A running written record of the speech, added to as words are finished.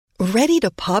Ready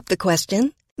to pop the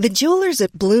question? The jewelers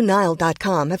at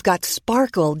BlueNile.com have got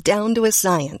sparkle down to a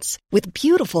science with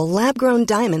beautiful lab-grown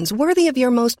diamonds worthy of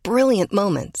your most brilliant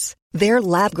moments. Their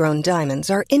lab-grown diamonds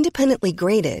are independently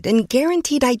graded and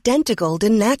guaranteed identical to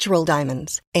natural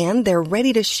diamonds, and they're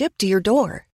ready to ship to your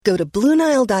door. Go to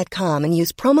BlueNile.com and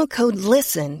use promo code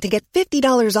LISTEN to get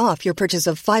 $50 off your purchase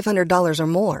of $500 or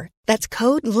more. That's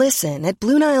code LISTEN at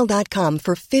BlueNile.com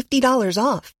for $50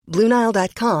 off.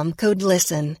 BlueNile.com, code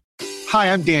LISTEN.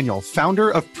 Hi, I'm Daniel, founder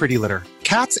of Pretty Litter.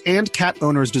 Cats and cat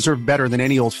owners deserve better than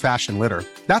any old-fashioned litter.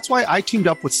 That's why I teamed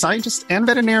up with scientists and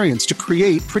veterinarians to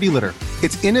create Pretty Litter.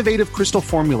 Its innovative crystal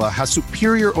formula has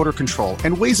superior odor control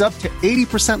and weighs up to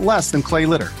 80% less than clay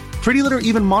litter. Pretty Litter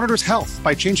even monitors health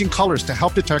by changing colors to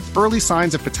help detect early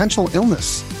signs of potential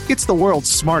illness. It's the world's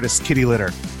smartest kitty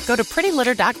litter. Go to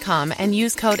prettylitter.com and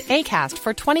use code ACAST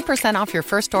for 20% off your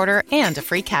first order and a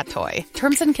free cat toy.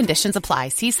 Terms and conditions apply.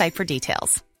 See site for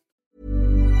details.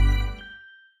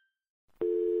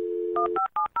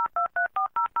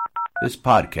 This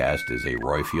podcast is a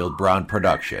Royfield Brown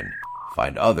production.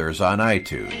 Find others on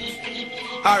iTunes.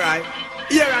 All right.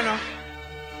 Yeah, I know.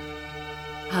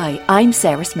 Hi, I'm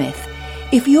Sarah Smith.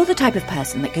 If you're the type of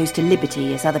person that goes to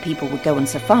Liberty as other people would go on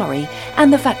safari,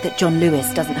 and the fact that John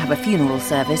Lewis doesn't have a funeral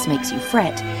service makes you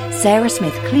fret, Sarah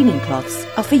Smith cleaning cloths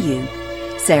are for you.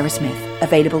 Sarah Smith,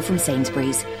 available from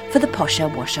Sainsbury's, for the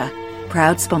posher washer.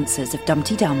 Proud sponsors of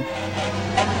Dumpty Dum.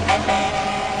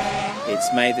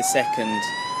 It's May the 2nd,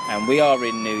 and we are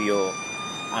in New York.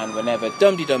 And whenever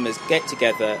Dumpty Dummers get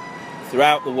together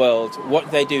throughout the world, what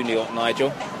do they do, New York,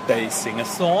 Nigel? They sing a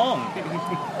song.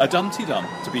 A Dumpty Dum,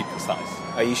 to be precise.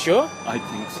 Are you sure? I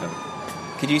think so.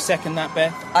 Could you second that,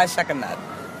 Beth? I second that.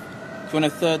 Do you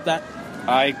want to third that?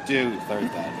 I do third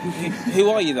that. Who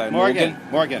are you, though, Morgan?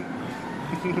 Morgan.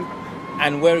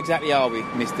 And where exactly are we,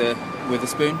 Mr.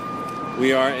 Witherspoon?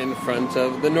 We are in front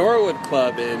of the Norwood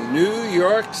Club in New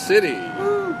York City.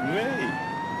 Hey.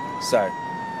 So,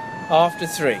 after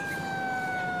 3.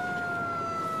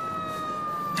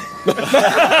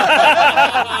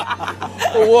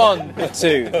 One,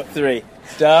 2, 3.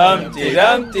 Dumpty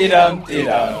Dumpty Dumpty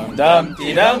Dum,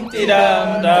 Dumpty Dumpty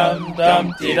Dum, Dum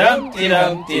Dumpty Dumpty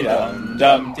Dumpty Dum,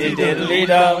 Dumpty Diddly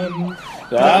Dum,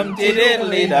 Dumpty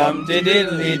Diddly Dumpty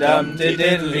Diddly Dumpty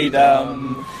Diddly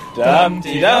Dum,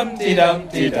 Dumpty Dumpty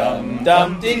Dumpty Dum,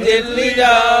 Dumpty Diddly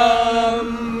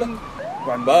Dum.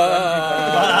 Well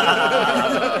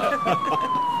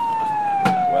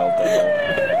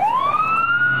done.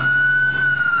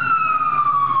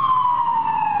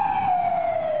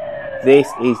 This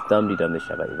is Dumpty Dum, the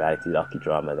show about reality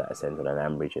docudrama that ascends on an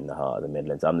Ambridge in the heart of the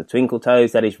Midlands. I'm the Twinkle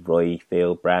Toes, that is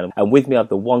Royfield Brown, and with me I have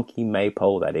the wonky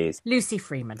maypole, that is Lucy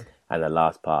Freeman. And the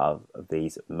last part of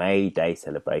these May Day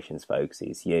celebrations, folks,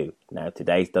 is you. Now,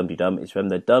 today's Dumpty Dum is from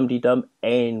the Dumpty Dum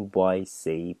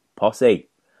NYC posse.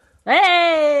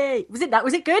 Hey! Was it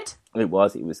good? It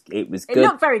was good. It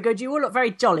looked very good. You all look very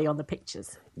jolly on the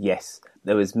pictures. Yes.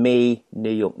 There was me,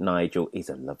 New York Nigel. He's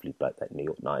a lovely bloke, that New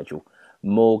York Nigel.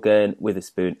 Morgan,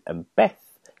 Witherspoon and Beth.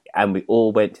 And we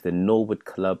all went to the Norwood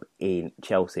Club in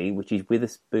Chelsea, which is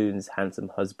Witherspoon's handsome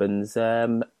husband's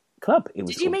club.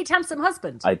 Did you meet Handsome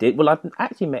Husband? I did. Well, I've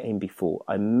actually met him before.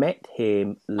 I met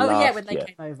him last year. Oh, yeah, when they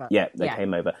came over. Yeah, they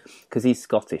came over. Because he's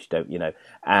Scottish, don't you know?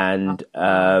 And,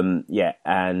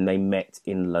 and they met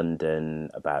in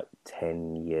London about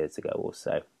 10 years ago or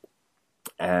so.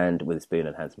 And Witherspoon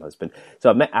and Handsome Husband. So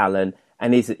I met Alan,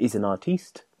 and he's an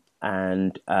artiste.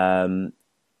 And I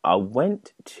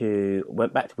went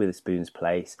back to Witherspoon's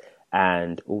place,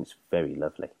 and it's very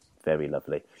lovely. Very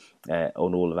lovely.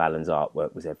 On all of Alan's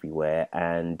artwork was everywhere,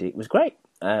 and it was great.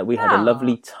 We had a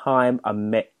lovely time. I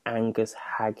met Angus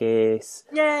Haggis.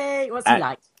 Yay! What's he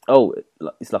like? Oh,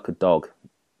 it's like a dog.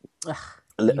 Ugh,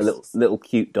 a little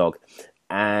cute dog.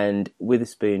 And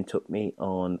Witherspoon took me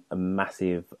on a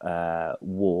massive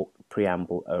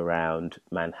preamble around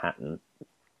Manhattan.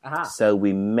 Aha. So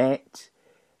we met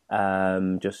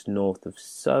just north of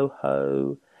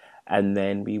Soho. And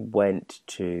then we went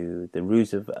to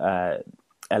the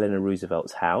Eleanor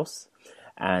Roosevelt's house.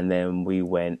 And then we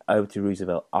went over to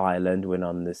Roosevelt Island, went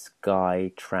on the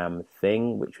Sky Tram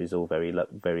thing, which was all very,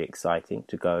 very exciting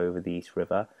to go over the East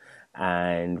River.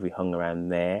 And we hung around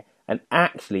there. And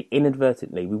actually,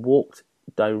 inadvertently, we walked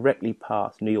directly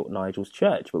past New York Nigel's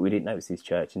church, but we didn't notice his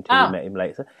church until we met him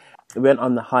later. We went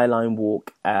on the High Line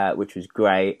Walk, which was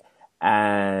great.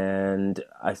 And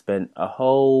I spent a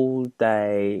whole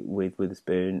day with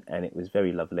Witherspoon, and it was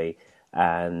very lovely.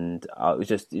 And it was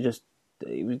just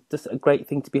a great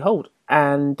thing to behold.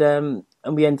 And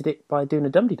we ended it by doing a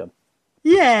Dumpty Dum.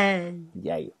 Yay!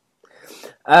 Yay!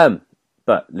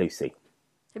 But Lucy,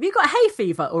 Have you got hay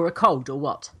fever or a cold or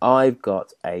what? I've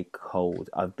got a cold.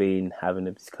 I've been having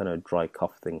this kind of dry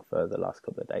cough thing for the last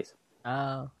couple of days.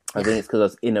 Oh. I think it's because I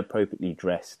was inappropriately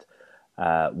dressed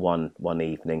one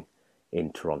evening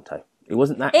in Toronto. It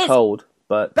wasn't that cold,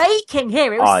 but baking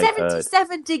here. It was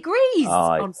 77 degrees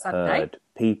on Sunday. Heard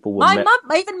people were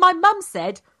even my mum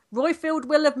said, Royfield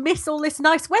will have missed all this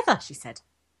nice weather, she said.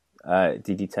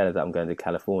 Did you tell her that I'm going to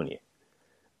California?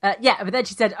 Yeah, but then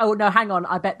she said, oh, no, hang on,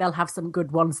 I bet they'll have some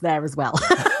good ones there as well.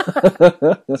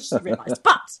 She realised,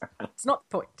 but it's not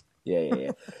the point.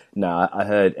 Yeah. No, I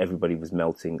heard everybody was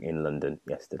melting in London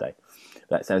yesterday.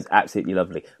 That sounds absolutely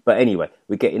lovely. But anyway,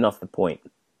 we're getting off the point,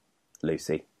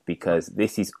 Lucy, because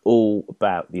this is all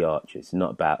about the Archers,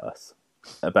 not about us.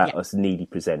 About us needy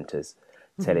presenters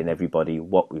telling everybody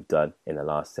what we've done in the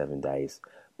last 7 days.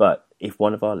 But if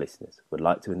one of our listeners would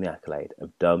like to win the accolade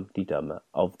of Dum-de-Dummer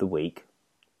of the Week,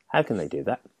 how can they do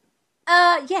that?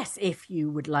 Yes, if you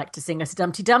would like to sing us a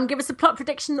Dum-de-Dum, give us a plot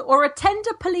prediction or attend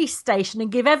a police station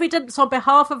and give evidence on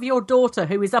behalf of your daughter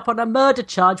who is up on a murder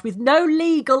charge with no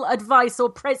legal advice or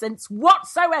presence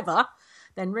whatsoever,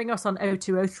 then ring us on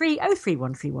 0203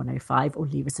 0313 or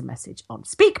leave us a message on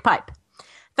SpeakPipe.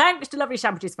 Thanks to Lovely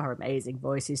Sandwiches for her amazing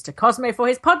voices, to Cosmo for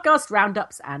his podcast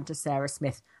roundups, and to Sarah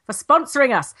Smith for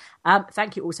sponsoring us.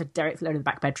 Thank you also to Derek for loaning the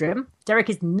back bedroom. Derek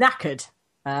is knackered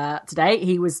today.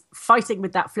 He was fighting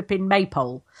with that flipping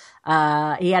maypole.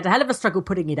 He had a hell of a struggle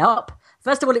putting it up.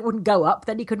 First of all, it wouldn't go up.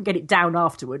 Then he couldn't get it down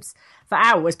afterwards for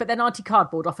hours. But then Auntie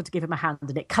Cardboard offered to give him a hand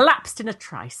and it collapsed in a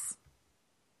trice.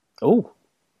 Oh,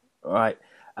 right.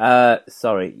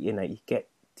 Sorry, you get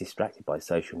distracted by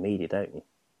social media, don't you?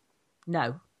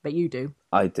 No, but you do.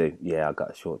 I do. Yeah, I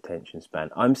got a short attention span.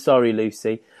 I'm sorry,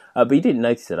 Lucy. But you didn't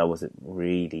notice that I wasn't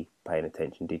really paying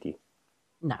attention, did you?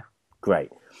 No.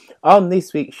 Great. On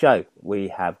this week's show, we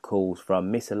have calls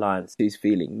from Miss Alliance, who's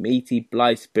feeling meaty,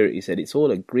 Blythe Spirit, who said it's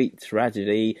all a Greek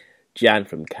tragedy, Jan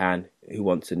from Cannes, who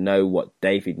wants to know what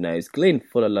David knows, Glyn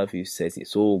Full of Love, who says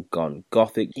it's all gone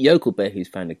gothic, Yokel Bear, who's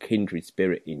found a kindred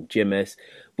spirit in Jimus,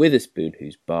 Witherspoon,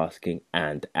 who's basking,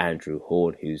 and Andrew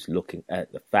Horn, who's looking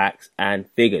at the facts and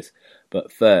figures.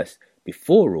 But first,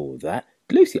 before all that,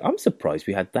 Lucy, I'm surprised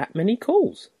we had that many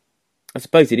calls. I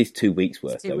suppose it is 2 weeks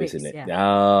worth, though, isn't it? Yeah.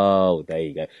 Oh, there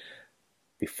you go.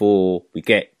 Before we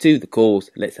get to the calls,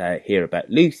 let's hear about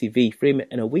Lucy V. Freeman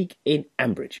and a week in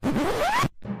Ambridge.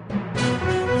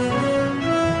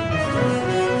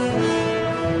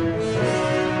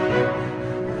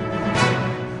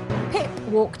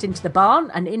 Walked into the barn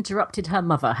and interrupted her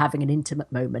mother having an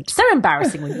intimate moment. So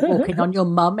embarrassing when you're walking on your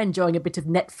mum, enjoying a bit of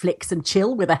Netflix and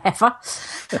chill with a heifer.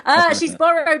 She's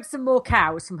borrowed some more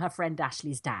cows from her friend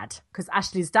Ashley's dad, because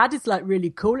Ashley's dad is really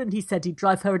cool, and he said he'd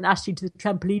drive her and Ashley to the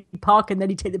trampoline park and then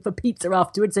he'd take them for pizza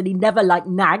afterwards, and he never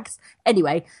nags.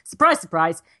 Anyway, surprise,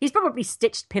 surprise, he's probably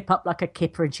stitched Pip up like a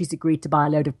kipper and she's agreed to buy a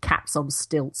load of cats on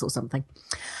stilts or something.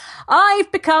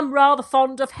 I've become rather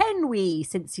fond of Henry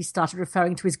since he started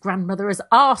referring to his grandmother as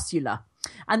Arsula.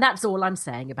 And that's all I'm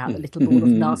saying about the little ball of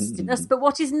nastiness. But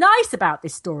what is nice about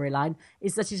this storyline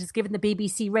is that it has given the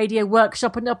BBC Radio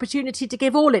Workshop an opportunity to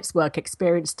give all its work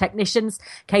experienced technicians,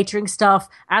 catering staff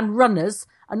and runners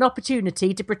an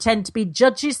opportunity to pretend to be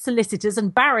judges, solicitors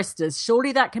and barristers.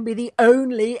 Surely that can be the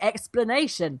only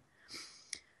explanation.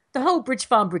 The whole Bridge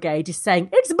Farm Brigade is saying,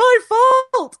 it's my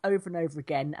fault, over and over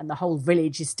again, and the whole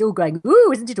village is still going,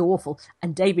 ooh, isn't it awful?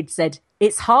 And David said,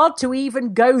 it's hard to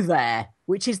even go there,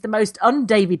 which is the most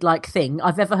un-David-like thing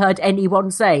I've ever heard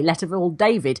anyone say, let alone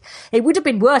David. It would have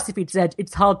been worse if he'd said,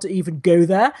 it's hard to even go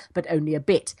there, but only a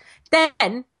bit.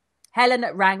 Then Helen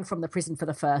rang from the prison for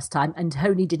the first time, and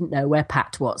Tony didn't know where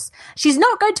Pat was. She's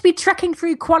not going to be trekking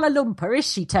through Kuala Lumpur,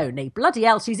 is she, Tony? Bloody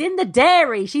hell, she's in the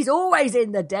dairy. She's always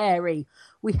in the dairy.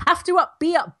 We have to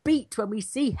be upbeat when we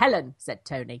see Helen, said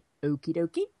Tony. Okie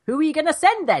dokie. Who are you going to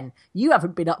send then? You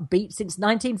haven't been upbeat since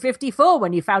 1954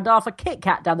 when you found Arthur Kit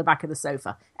Kat down the back of the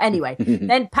sofa. Anyway,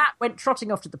 then Pat went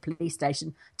trotting off to the police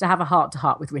station to have a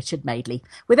heart-to-heart with Richard Madeley,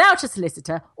 without a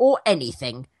solicitor or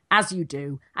anything, as you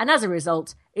do, and as a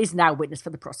result is now witness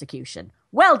for the prosecution.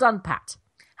 Well done, Pat.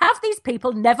 Have these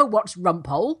people never watched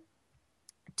Rumpole?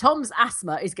 Tom's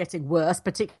asthma is getting worse,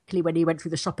 particularly when he went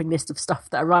through the shopping list of stuff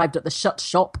that arrived at the Shut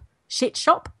Shop. Shit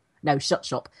Shop? No, Shut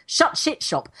Shop. Shut Shit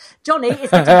Shop. Johnny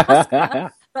is getting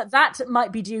huskier, but that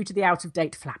might be due to the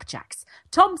out-of-date flapjacks.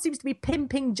 Tom seems to be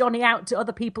pimping Johnny out to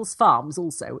other people's farms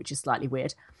also, which is slightly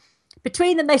weird.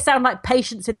 Between them, they sound like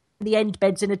patients in the end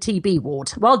beds in a TB ward.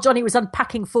 While Johnny was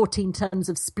unpacking 14 tons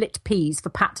of split peas for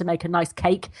Pat to make a nice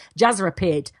cake, Jazza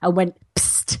appeared and went,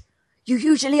 psst, "You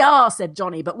usually are," said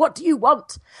Johnny, "but what do you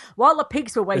want?" While the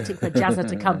pigs were waiting for Jazza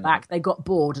to come back, they got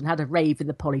bored and had a rave in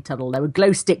the polytunnel. There were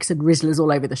glow sticks and rizzlers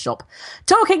all over the shop.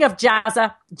 Talking of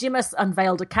Jazza, Jimus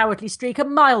unveiled a cowardly streak a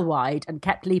mile wide and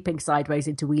kept leaping sideways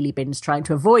into wheelie bins, trying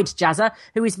to avoid Jazza,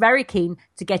 who is very keen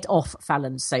to get off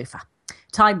Fallon's sofa.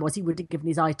 Time was he would have given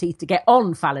his eye teeth to get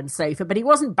on Fallon's sofa, but he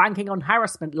wasn't banking on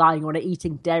harassment, lying on it,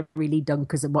 eating Dairy Lee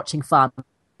Dunkers and watching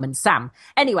Fireman Sam.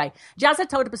 Anyway, Jazza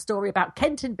told him a story about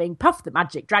Kenton being Puff the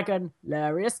Magic Dragon,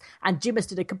 hilarious, and Jimus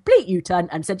did a complete U-turn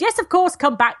and said, "Yes, of course,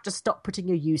 come back, just stop putting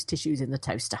your used tissues in the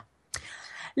toaster."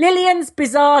 Lillian's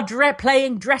bizarre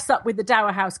playing dress-up with the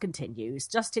Dower House continues.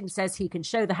 Justin says he can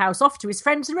show the house off to his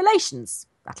friends and relations.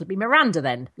 That'll be Miranda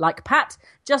then. Like Pat,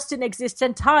 Justin exists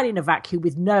entirely in a vacuum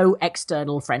with no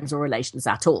external friends or relations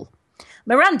at all.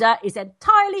 Miranda is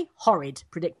entirely horrid,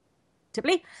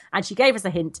 predictably, and she gave us a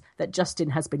hint that Justin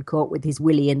has been caught with his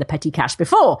willy in the petty cash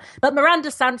before. But Miranda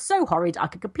sounds so horrid, I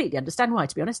can completely understand why,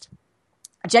 to be honest.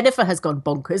 Jennifer has gone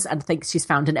bonkers and thinks she's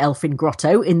found an elfin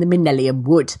grotto in the Minellium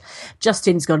Wood.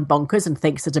 Justin's gone bonkers and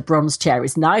thinks that a bronze chair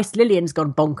is nice. Lillian's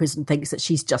gone bonkers and thinks that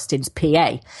she's Justin's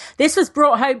PA. This was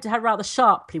brought home to her rather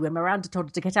sharply when Miranda told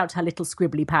her to get out her little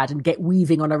scribbly pad and get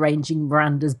weaving on arranging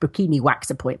Miranda's bikini wax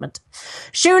appointment.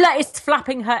 Shula is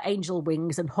flapping her angel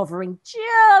wings and hovering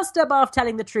just above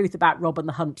telling the truth about Rob and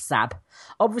the Hunt Sab.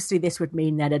 Obviously, this would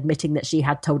mean then admitting that she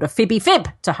had told a fibby fib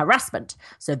to harassment.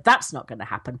 So that's not going to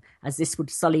happen, as this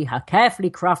would sully her carefully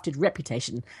crafted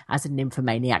reputation as a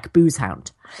nymphomaniac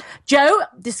boozehound. Joe,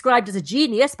 described as a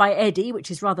genius by Eddie, which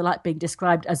is rather like being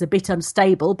described as a bit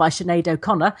unstable by Sinead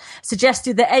O'Connor,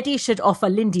 suggested that Eddie should offer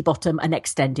Lindy Bottom an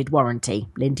extended warranty.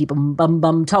 Lindy Bum Bum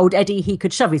Bum told Eddie he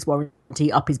could shove his warranty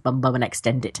up his bum bum and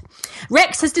extend it.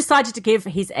 Rex has decided to give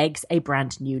his eggs a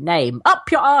brand new name.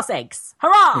 Up your arse, eggs!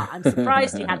 Hurrah! I'm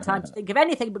surprised he had time to think of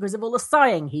anything because of all the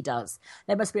sighing he does.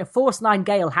 There must be a Force 9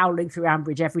 gale howling through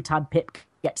Ambridge every time Pip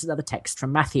gets another text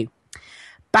from Matthew.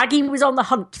 Baggy was on the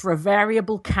hunt for a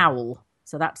variable cowl,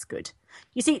 so that's good.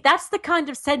 You see, that's the kind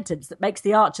of sentence that makes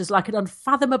the Archers like an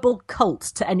unfathomable cult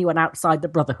to anyone outside the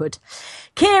Brotherhood.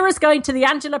 Kira's going to the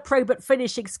Angela Probert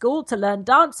Finishing School to learn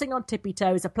dancing on tippy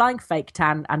toes, applying fake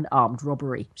tan and armed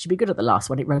robbery. She'd be good at the last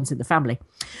one, it runs in the family.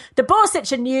 The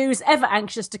Borsetshire News, ever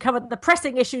anxious to cover the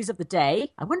pressing issues of the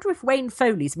day, I wonder if Wayne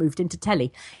Foley's moved into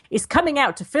telly, is coming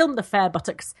out to film the fair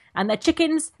buttocks and their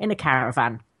chickens in a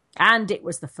caravan. And it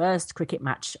was the first cricket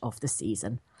match of the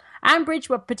season. Ambridge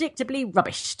were predictably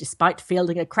rubbish, despite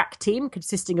fielding a crack team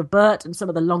consisting of Bert and some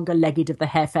of the longer-legged of the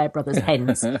Harefair brothers'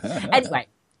 hens. Anyway,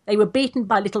 they were beaten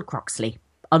by Little Croxley,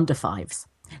 under fives.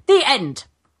 The end.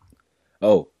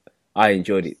 Oh, I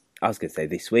enjoyed it. I was going to say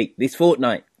this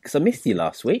fortnight, because I missed you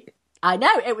last week. I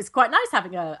know, it was quite nice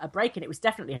having a break, and it was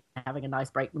definitely having a nice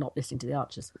break not listening to the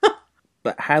Archers.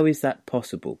 But how is that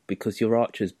possible? Because you're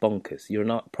Archers bonkers. You're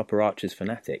not proper Archers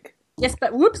fanatic. Yes,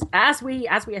 but whoops, as we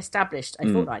established a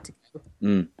fortnight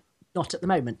ago, not at the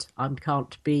moment. I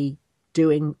can't be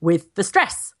doing with the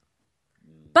stress.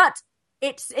 But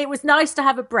it was nice to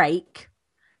have a break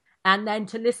and then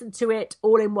to listen to it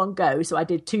all in one go. So I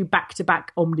did 2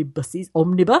 back-to-back omnibi,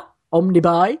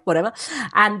 whatever.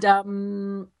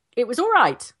 And it was all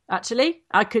right, actually.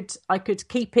 I could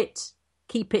keep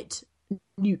it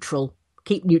neutral,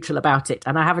 keep neutral about it.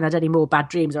 And I haven't had any more bad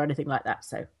dreams or anything like that,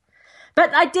 so...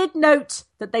 But I did note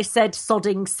that they said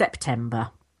sodding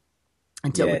September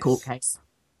until the court case.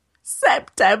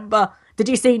 September. Did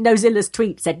you see Nozilla's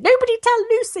tweet said, "Nobody tell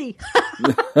Lucy."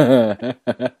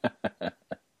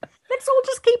 Let's all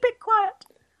just keep it quiet.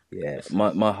 Yeah,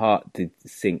 my heart did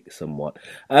sink somewhat.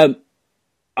 I'm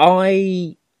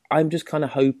just kind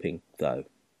of hoping, though,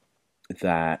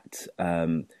 that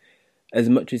as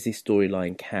much as this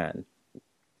storyline can,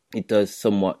 it does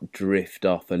somewhat drift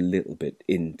off a little bit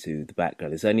into the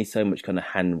background. There's only so much kind of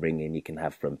hand-wringing you can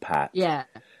have from Pat. Yeah.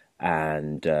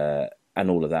 And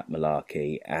all of that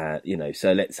malarkey.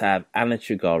 So let's have Anna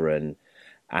Trigorin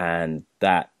and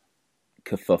that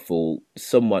kerfuffle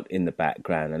somewhat in the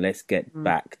background, and let's get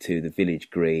back to the village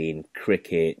green,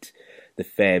 cricket, the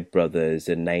Fair brothers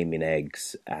and naming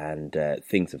eggs and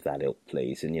things of that ilk,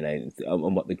 please. And, and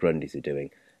what the Grundys are doing.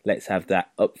 Let's have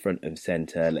that up front and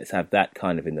centre. Let's have that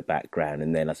kind of in the background.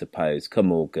 And then I suppose,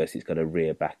 come August, it's got to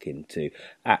rear back into,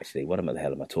 actually, what the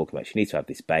hell am I talking about? She needs to have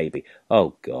this baby.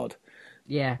 Oh, God.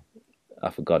 Yeah. I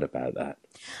forgot about that.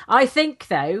 I think,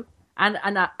 though, I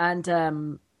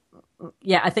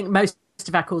think most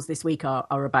of our calls this week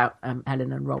are about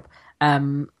Helen and Rob.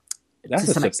 That's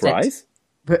a surprise.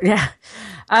 But, yeah.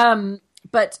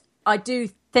 But I do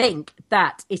think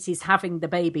that it is having the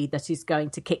baby that is going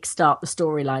to kickstart the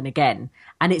storyline again,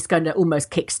 and it's going to almost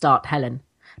kickstart Helen,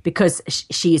 because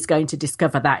she is going to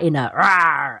discover that inner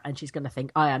rawr, and she's going to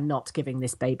think, I am not giving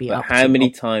this baby up. How many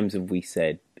times have we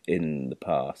said in the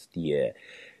past year,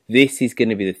 this is going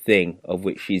to be the thing of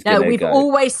which she's going to go? No, we've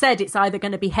always said it's either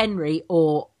going to be Henry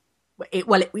or...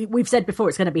 we've said before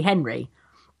it's going to be Henry.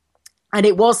 And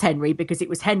it was Henry because it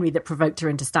was Henry that provoked her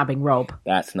into stabbing Rob.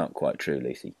 That's not quite true,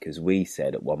 Lucy, because we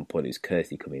said at one point it was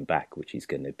Kirsty coming back, which is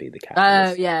going to be the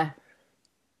catalyst. Oh, yeah.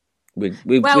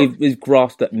 We've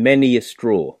grasped at many a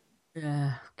straw.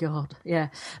 God, yeah.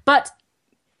 But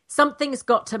something's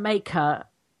got to make her,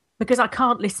 because I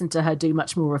can't listen to her do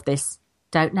much more of this.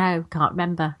 Don't know, can't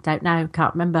remember, don't know,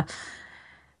 can't remember.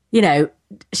 You know,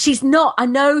 she's not, I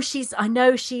know she's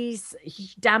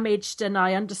damaged, and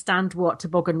I understand what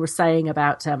Toboggan was saying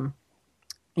about, about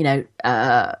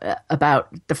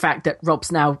the fact that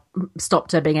Rob's now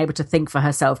stopped her being able to think for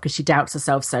herself because she doubts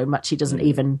herself so much she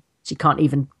can't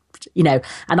even,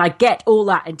 and I get all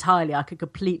that entirely. I could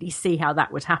completely see how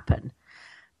that would happen.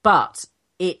 But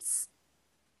she's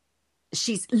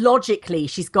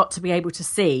got to be able to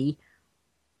see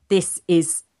this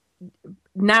is,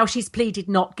 now she's pleaded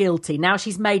not guilty. Now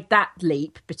she's made that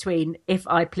leap between, if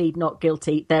I plead not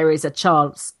guilty, there is a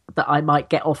chance that I might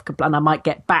get off and I might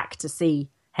get back to see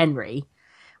Henry.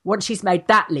 Once she's made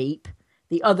that leap,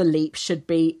 the other leap should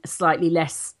be slightly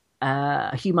less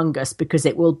humongous, because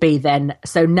it will be then,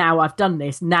 so now I've done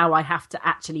this, now I have to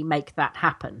actually make that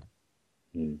happen.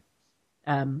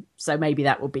 So maybe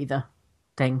that will be the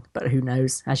thing, but who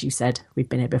knows? As you said, we've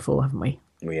been here before, haven't we?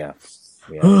 We have.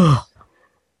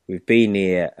 We've been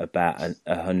here about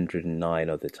 109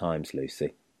 other times,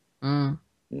 Lucy. You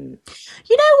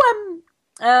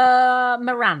know,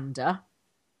 Miranda.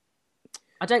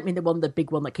 I don't mean the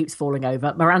big one that keeps falling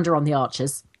over. Miranda on the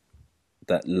Archers.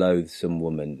 That loathsome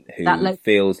woman who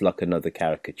feels like another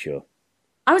caricature.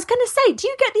 I was going to say, do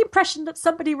you get the impression that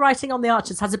somebody writing on the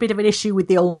Archers has a bit of an issue with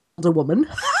the older woman?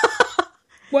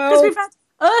 Well, because we've had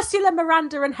Ursula,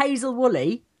 Miranda, and Hazel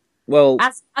Woolley. Well,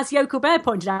 as Yoko Bear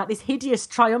pointed out, this hideous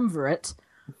triumvirate.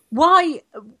 Why?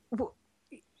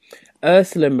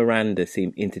 Ursula and Miranda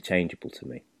seem interchangeable to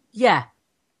me. Yeah,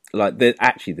 like they're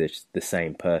actually the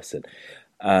same person.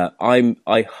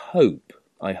 I hope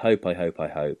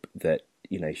that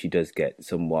she does get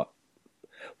somewhat.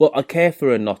 Well, I care for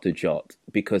her not a jot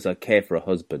because I care for her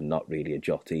husband not really a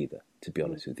jot either. To be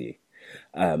honest with you,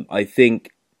 I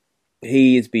think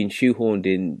he has been shoehorned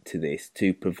into this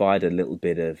to provide a little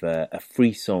bit of a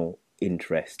frisson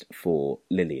interest for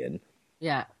Lillian.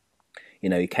 Yeah.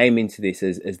 He came into this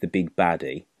as the big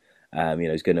baddie.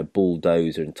 He's going to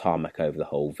bulldoze and tarmac over the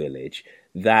whole village.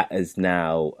 That has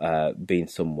now been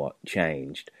somewhat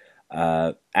changed.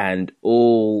 But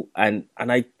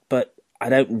I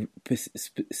don't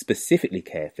specifically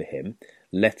care for him,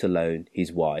 let alone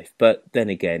his wife. But then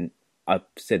again, I've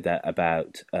said that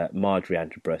about Marjorie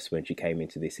Andrews when she came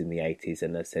into this in the 80s,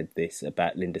 and I said this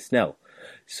about Linda Snell.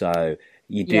 So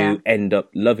you do end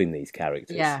up loving these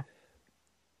characters. Yeah.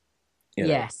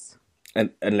 Yes.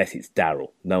 And unless it's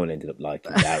Daryl. No one ended up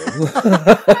liking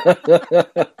Daryl.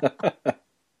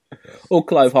 Or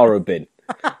Clive Horrobin.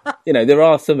 There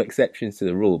are some exceptions to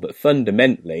the rule, but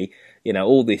fundamentally,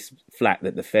 all this flack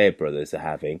that the Fair brothers are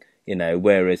having,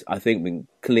 whereas I think we can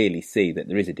clearly see that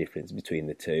there is a difference between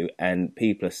the two, and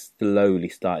people are slowly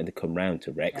starting to come round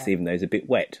to Rex, even though he's a bit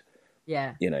wet.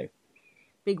 Yeah.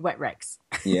 Big wet Rex.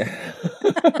 Yeah.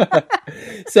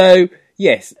 So,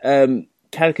 yes,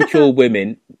 caricature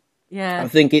women. Yeah. I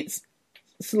think it's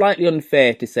slightly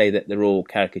unfair to say that they're all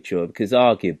caricature, because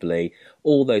arguably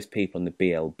all those people on the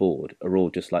BL board are all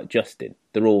just like Justin.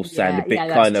 They're all sound a bit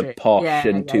kind of posh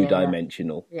and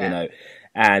two-dimensional,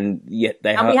 and yet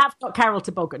they we have got Carol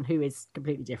Toboggan, who is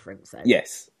completely different. So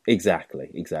yes, exactly.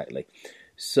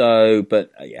 So,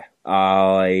 but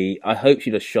I hope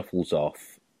she just shuffles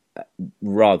off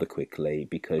rather quickly,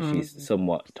 because she's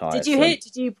somewhat tired. Did you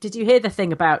hear the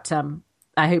thing about?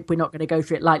 I hope we're not going to go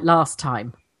through it like last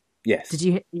time. Yes. Did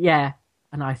you? Yeah.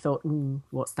 And I thought,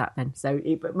 what's that then? So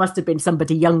it must have been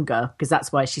somebody younger, because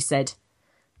that's why she said,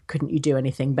 couldn't you do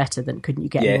anything better couldn't you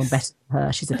get anyone better than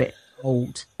her? She's a bit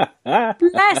old.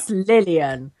 Bless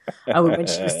Lillian. Oh, when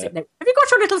she was sitting there, have you got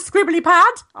your little scribbly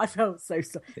pad? I felt so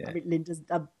sorry. Yeah. I mean,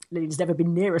 Lillian's never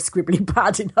been near a scribbly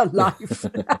pad in her life.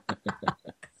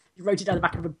 She wrote it down the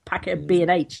back of a packet of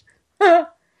B&H.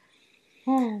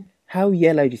 How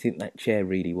yellow do you think that chair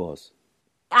really was?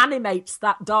 Animates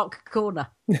that dark corner.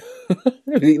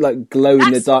 Like glow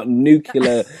in the dark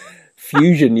nuclear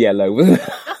fusion yellow.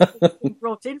 That's what he's been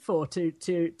brought in for,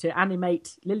 to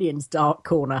animate Lillian's dark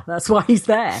corner. That's why he's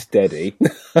there. Steady.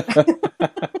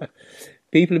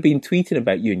 People have been tweeting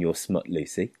about you and your smut,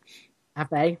 Lucy. Have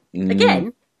they?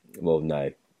 Again? Well,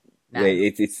 no. No.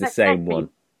 It's the same one.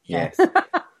 Yeah. Yes.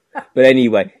 But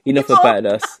anyway, enough about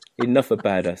us,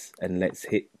 and let's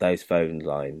hit those phone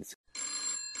lines.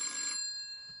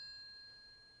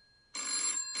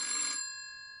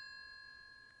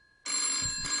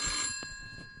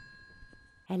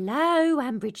 Hello,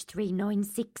 Ambridge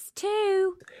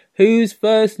 3962. Who's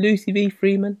first, Lucy V.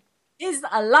 Freeman? Is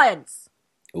Alliance.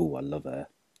 Oh, I love her.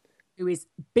 Who is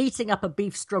beating up a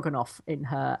beef stroganoff in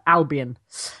her Albion.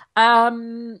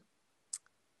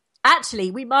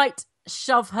 Actually, we might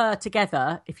shove her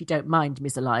together, if you don't mind,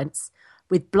 Miss Alliance,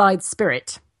 with Blithe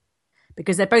Spirit,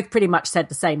 because they both pretty much said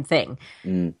the same thing.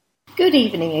 Mm. Good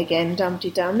evening again, Dumpty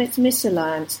Dum. It's Miss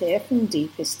Alliance here from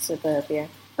deepest suburbia.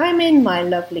 I'm in my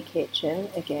lovely kitchen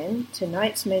again.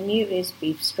 Tonight's menu is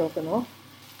beef stroganoff.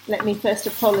 Let me first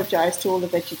apologise to all the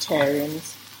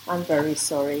vegetarians. I'm very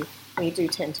sorry. We do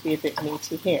tend to be a bit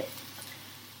meaty here.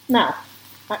 Now,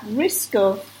 at risk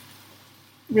of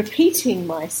repeating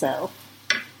myself,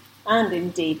 and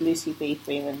indeed Lucy B.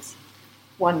 Freeman's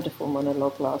wonderful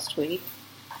monologue last week,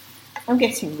 I'm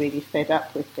getting really fed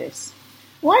up with this.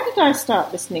 Why did I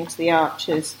start listening to The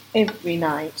Archers every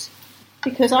night?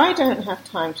 Because I don't have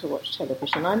time to watch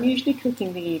television. I'm usually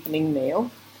cooking the evening meal.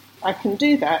 I can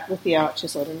do that with The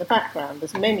Archers on in the background,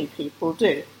 as many people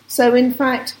do. So in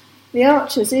fact, The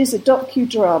Archers is a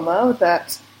docudrama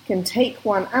that can take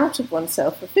one out of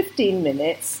oneself for 15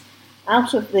 minutes,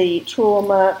 out of the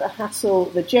trauma, the hassle,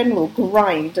 the general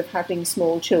grind of having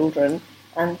small children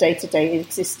and day-to-day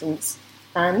existence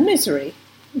and misery.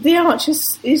 The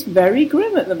Archers is very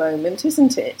grim at the moment,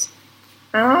 isn't it?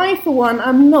 And I, for one,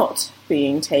 am not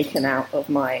being taken out of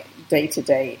my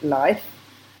day-to-day life.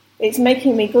 It's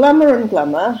making me glummer and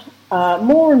glummer.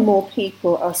 More and more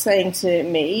people are saying to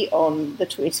me on the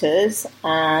Twitters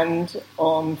and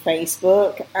on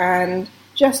Facebook and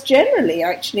just generally,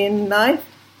 actually, in life,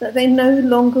 that they no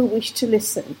longer wish to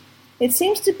listen. It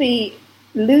seems to be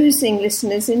losing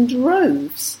listeners in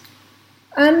droves.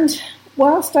 And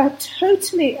whilst I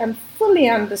totally and fully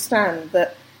understand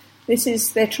that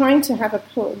they're trying to have a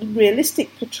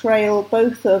realistic portrayal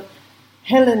both of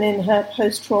Helen in her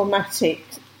post-traumatic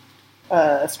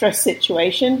stress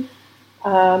situation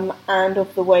and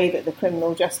of the way that the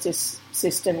criminal justice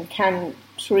system can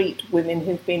treat women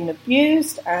who've been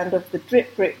abused and of the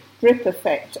drip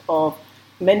effect of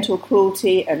mental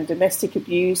cruelty and domestic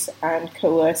abuse and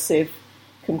coercive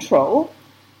control.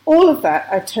 All of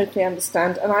that I totally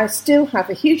understand, and I still have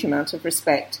a huge amount of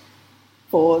respect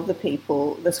for the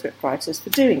people, the scriptwriters, for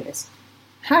doing this.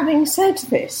 Having said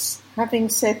this,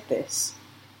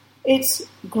 it's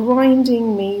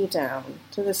grinding me down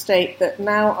to the state that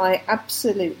now I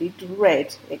absolutely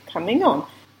dread it coming on.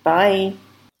 Bye.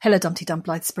 Hello, Dumpty Dum,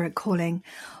 Blithe Spirit calling.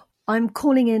 I'm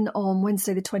calling in on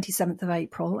Wednesday the 27th of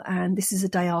April, and this is a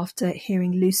day after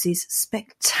hearing Lucy's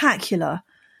spectacular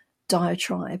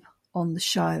diatribe on the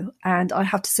show. And I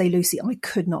have to say, Lucy, I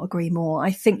could not agree more.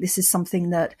 I think this is something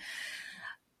that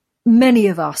many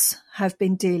of us have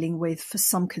been dealing with for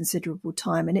some considerable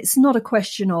time. And it's not a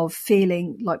question of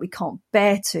feeling like we can't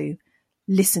bear to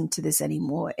listen to this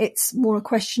anymore. It's more a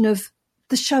question of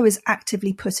the show is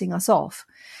actively putting us off.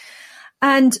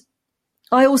 And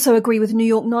I also agree with New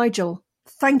York Nigel.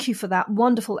 Thank you for that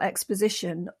wonderful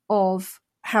exposition of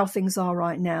how things are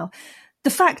right now.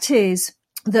 The fact is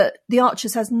that The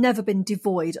Archers has never been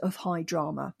devoid of high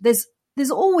drama. There's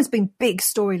always been big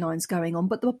storylines going on,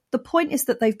 but the point is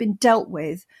that they've been dealt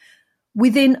with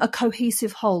within a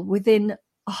cohesive whole, within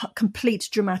a complete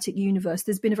dramatic universe.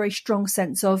 There's been a very strong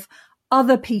sense of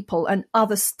other people and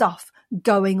other stuff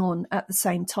going on at the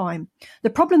same time. The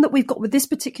problem that we've got with this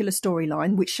particular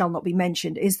storyline, which shall not be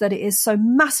mentioned, is that it is so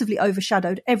massively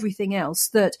overshadowed everything else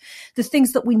that the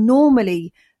things that we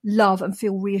normally love and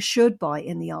feel reassured by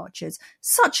in The Archers,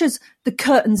 such as the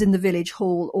curtains in the village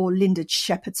hall or Linda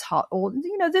Shepherd's hut, or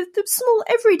the small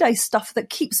everyday stuff that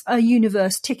keeps a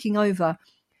universe ticking over,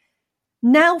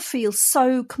 now feels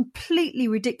so completely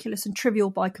ridiculous and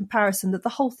trivial by comparison that the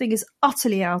whole thing is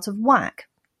utterly out of whack.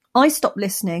 I stopped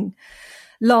listening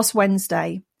last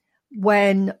Wednesday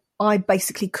when I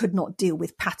basically could not deal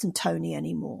with Pat and Tony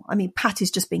anymore. I mean, Pat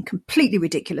is just being completely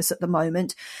ridiculous at the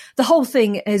moment. The whole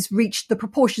thing has reached the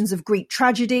proportions of Greek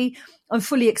tragedy. I'm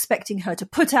fully expecting her to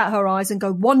put out her eyes and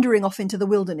go wandering off into the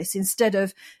wilderness instead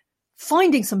of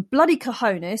finding some bloody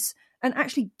cojones and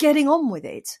actually getting on with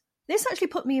it. This actually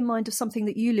put me in mind of something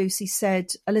that you, Lucy,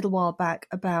 said a little while back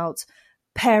about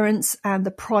parents and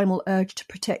the primal urge to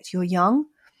protect your young.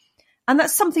 And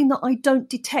that's something that I don't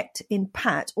detect in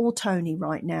Pat or Tony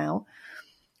right now.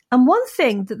 And one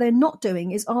thing that they're not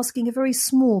doing is asking a very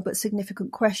small but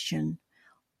significant question.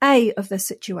 A, of the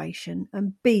situation,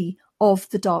 and B, of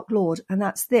the Dark Lord, and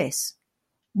that's this.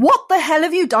 What the hell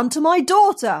have you done to my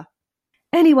daughter?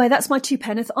 Anyway, that's my two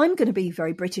penneth. I'm going to be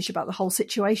very British about the whole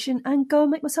situation and go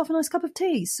and make myself a nice cup of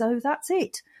tea. So that's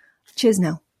it. Cheers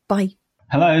now. Bye.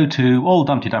 Hello to all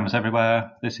Dumpty Dummers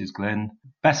everywhere. This is Glyn.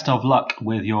 Best of luck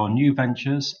with your new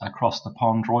ventures across the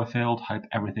pond, Royfield. Hope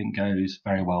everything goes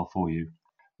very well for you.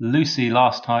 Lucy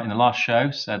last night in the last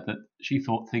show said that she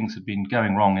thought things had been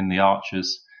going wrong in the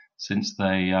Archers since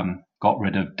they got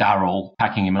rid of Darryl,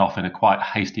 packing him off in a quite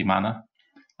hasty manner.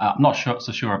 I'm not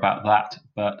so sure about that,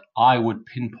 but I would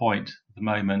pinpoint the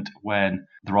moment when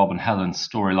the Rob and Helen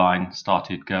storyline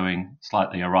started going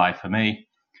slightly awry for me,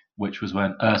 which was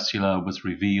when Ursula was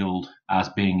revealed as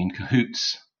being in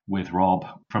cahoots with Rob.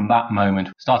 From that moment,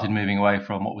 started moving away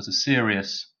from what was a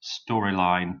serious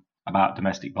storyline about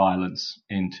domestic violence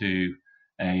into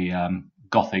a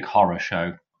gothic horror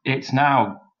show. It's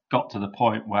now got to the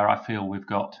point where I feel we've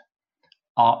got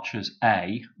Archers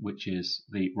A, which is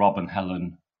the Rob and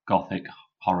Helen gothic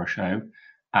horror show,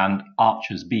 and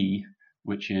Archers B,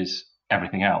 which is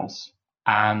everything else.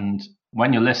 And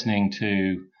when you're listening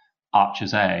to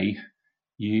Archers A,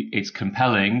 it's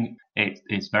compelling,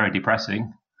 it's very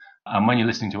depressing. And when you're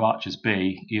listening to Archers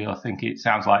B, you'll think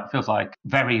feels like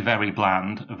very, very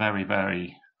bland, very,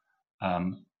 very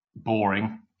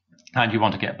boring. And you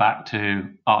want to get back to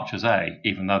Archers A,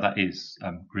 even though that is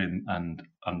grim and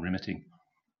unremitting.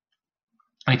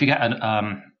 And if you get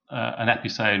an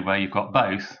episode where you've got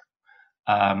both,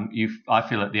 I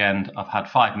feel at the end I've had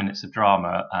 5 minutes of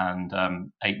drama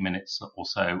and 8 minutes or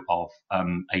so of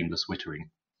aimless wittering.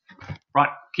 Right,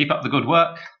 keep up the good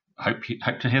work. Hope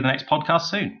to hear the next podcast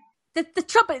soon. The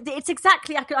trouble, it's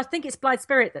exactly, I think it's Blythe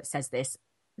Spirit that says this.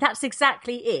 That's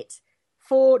exactly it.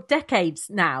 For decades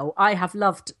now, I have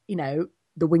loved, the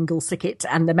Wingle-Sickett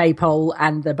and the Maypole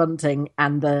and the Bunting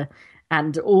and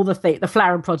all the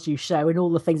Flower and Produce show and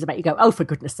all the things about you go, oh, for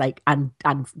goodness sake, and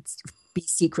be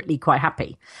secretly quite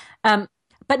happy.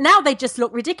 But now they just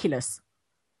look ridiculous.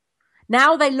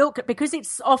 Now they look, because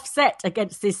it's offset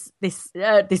against this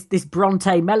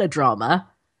Bronte melodrama,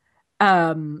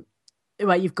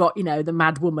 where you've got, the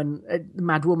mad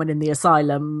woman in the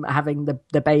asylum having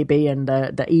the baby and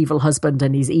the evil husband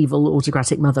and his evil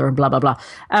autocratic mother and blah, blah, blah.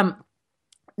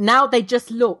 Now they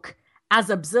just look as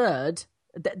absurd.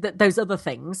 Those other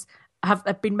things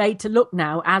have been made to look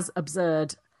now as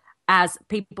absurd as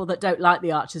people that don't like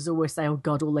the Archers always say, oh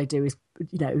God, all they do is,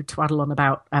 twaddle on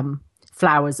about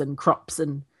flowers and crops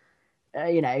and,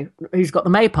 who's got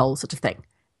the maypole sort of thing.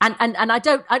 And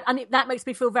that makes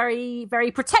me feel very,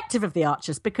 very protective of the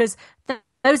Archers, because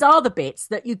those are the bits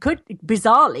that you could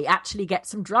bizarrely actually get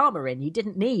some drama in. You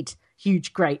didn't need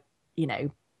huge, great,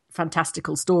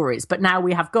 fantastical stories, but now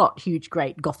we have got huge,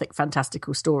 great, gothic,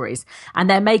 fantastical stories, and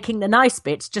they're making the nice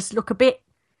bits just look a bit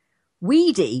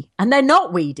weedy, and they're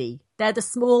not weedy. They're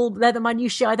the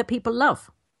minutiae that people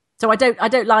love. So I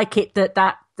don't like it that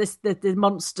the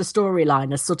monster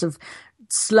storyline has sort of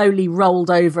slowly rolled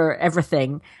over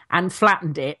everything and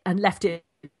flattened it and left it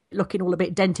looking all a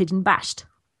bit dented and bashed.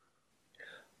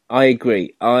 I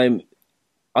agree. I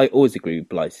always agree with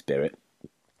Blythe Spirit.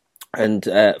 And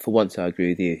for once I agree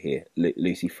with you here,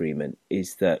 Lucy Freeman,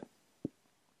 is that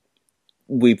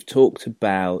we've talked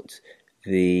about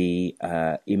the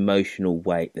emotional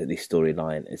weight that this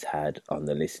storyline has had on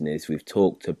the listeners. We've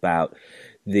talked about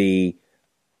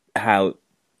how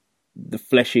the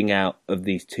fleshing out of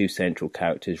these two central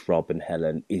characters, Rob and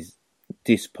Helen, is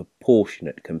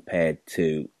disproportionate compared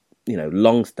to,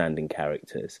 long-standing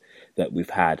characters that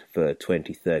we've had for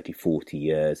 20, 30, 40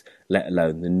 years, let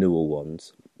alone the newer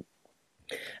ones.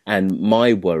 And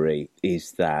my worry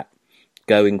is that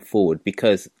going forward,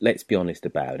 because let's be honest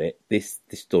about it, this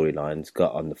storyline's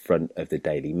got on the front of the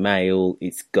Daily Mail,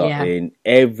 it's got in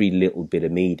every little bit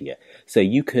of media. So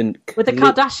you can... With the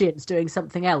Kardashians doing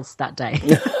something else that day.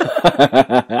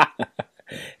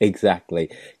 Exactly.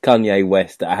 Kanye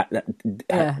West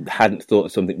hadn't thought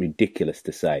of something ridiculous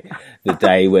to say the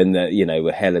day when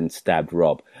where Helen stabbed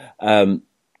Rob.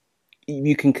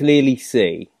 You can clearly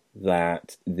see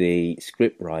that the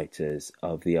script writers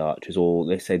of the Archers, or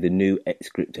let's say the new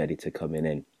script editor coming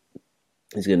in,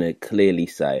 is going to clearly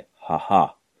say,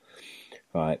 ha,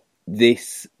 right,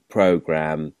 this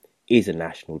programme is a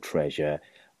national treasure,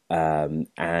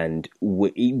 and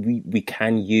we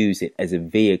can use it as a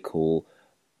vehicle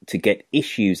to get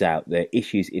issues out there,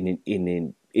 issues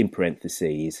in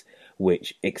parentheses,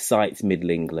 which excites Middle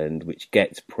England, which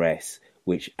gets press,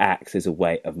 which acts as a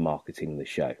way of marketing the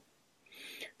show.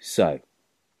 So,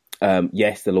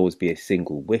 yes, there'll always be a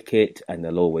single wicket, and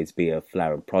there'll always be a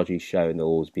Flower and Produce show, and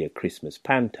there'll always be a Christmas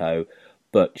panto,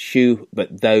 but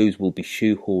those will be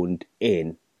shoehorned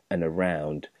in and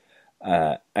around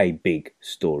a big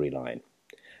storyline.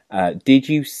 Did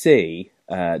you see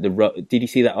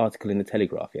that article in the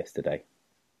Telegraph yesterday?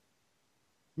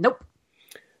 Nope.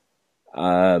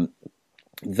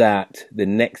 That the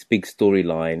next big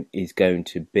storyline is going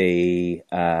to be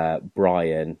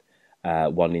Brian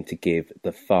wanting to give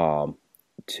the farm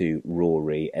to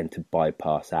Rory and to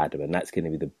bypass Adam, and that's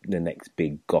going to be the next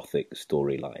big Gothic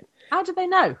storyline. How do they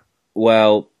know?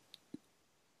 Well,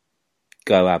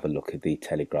 go have a look at the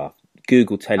Telegraph.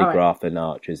 Google Telegraph and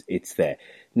Archers, it's there.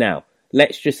 Now,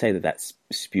 let's just say that that's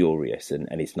spurious and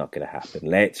it's not going to happen.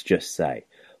 Let's just say.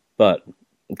 But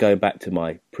going back to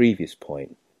my previous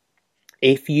point,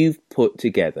 if you've put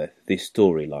together this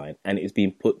storyline and it's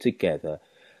been put together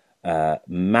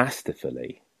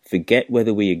masterfully, forget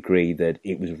whether we agree that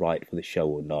it was right for the show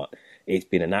or not. It's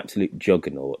been an absolute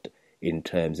juggernaut in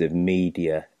terms of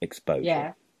media exposure.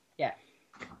 Yeah.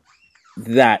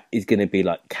 That is going to be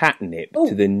like catnip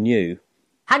to the new.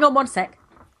 Hang on one sec.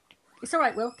 It's all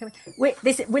right, Will. Come in.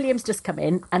 William's just come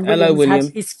in, and Hello, William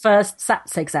had his first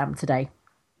SATs exam today.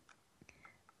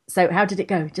 So how did it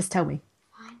go? Just tell me.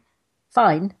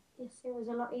 Fine? Yes, it was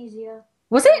a lot easier.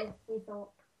 Was it? We thought.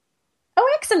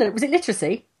 Oh, excellent. Was it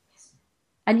literacy? Yes.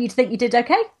 And you think you did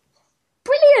okay?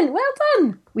 Brilliant. Well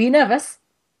done. Were you nervous?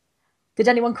 Did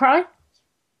anyone cry?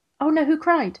 Oh, no. Who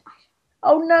cried?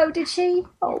 Oh, no. Did she?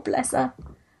 Oh, bless her.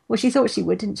 Well, she thought she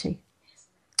would, didn't she?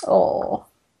 Oh.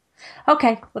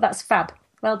 Okay. Well, that's fab.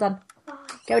 Well done. Bye.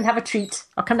 Go and have a treat.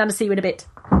 I'll come down and see you in a bit.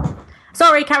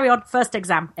 Sorry, carry on. First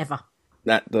exam ever.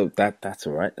 That's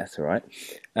all right. That's all right.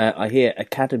 I hear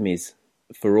academies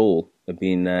for all have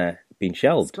been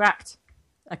shelved. Scrapped.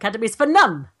 Academies for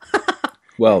none.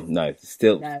 Well, no,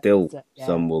 still,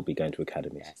 some will be going to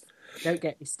academies. Yes. Don't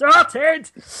get me started.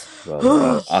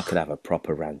 Well, I could have a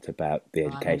proper rant about the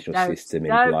educational system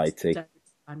in Blighty.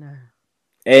 I know.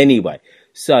 Anyway,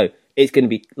 so it's going to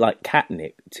be like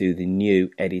catnip to the new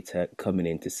editor coming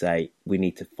in to say, we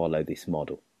need to follow this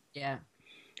model. Yeah.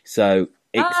 So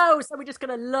so we're just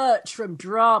going to lurch from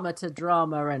drama to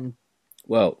drama and...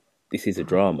 Well, this is a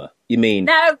drama. You mean...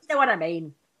 No, you know what I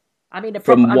mean. I mean...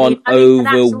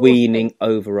 overweening,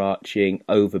 overarching,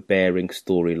 overbearing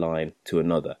storyline to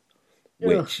another,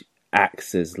 which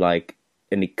acts as like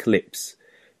an eclipse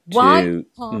to... Why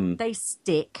can't they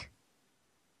stick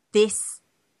this...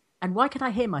 And why can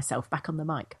I hear myself back on the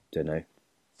mic? Don't know.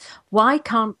 Why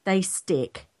can't they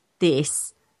stick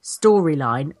this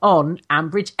storyline on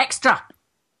Ambridge Extra?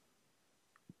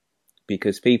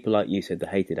 Because people like you said they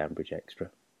hated Ambridge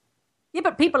Extra. Yeah,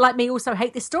 but people like me also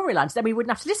hate this storyline, so then we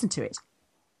wouldn't have to listen to it.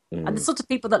 And the sort of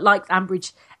people that like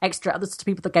Ambridge Extra are the sort of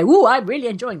people that go, "Ooh, I'm really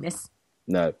enjoying this."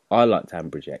 No, I liked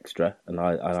Ambridge Extra, and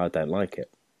I don't like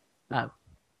it. Oh, all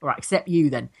right, except you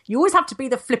then. You always have to be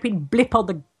the flipping blip on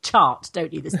the chart,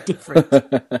 don't you? That's different.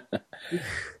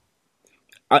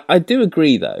 I do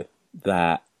agree, though,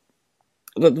 that...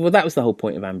 Well, that was the whole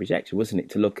point of Ambridge Extra, wasn't it?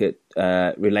 To look at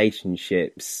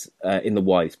relationships in the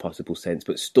widest possible sense,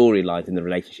 but storylines and the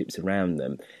relationships around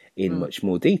them in much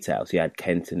more detail. So you had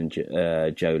Kenton and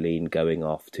Jolene going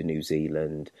off to New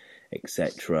Zealand,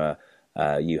 etc.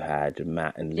 You had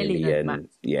Matt and Lillian,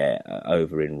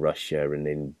 over in Russia and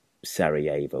in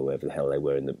Sarajevo, wherever the hell they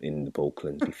were in the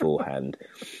Balkans beforehand.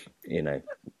 You know,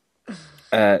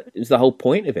 it was the whole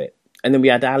point of it. And then we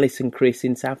had Alice and Chris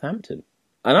in Southampton.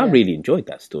 And I really enjoyed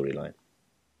that storyline.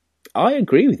 I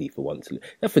agree with you for once.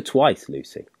 For twice,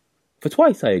 Lucy. For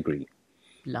twice, I agree.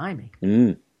 Blimey.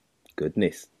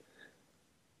 Goodness.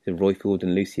 The Royfield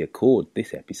and Lucy accord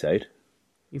this episode.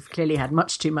 You've clearly had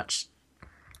much too much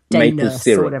maple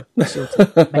syrup.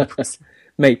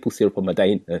 Maple syrup on my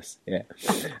day nurse, yeah.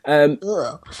 Okay.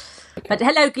 But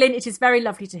hello, Glyn. It is very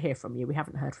lovely to hear from you. We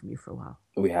haven't heard from you for a while.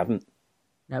 We haven't.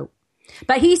 No.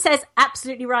 But he says,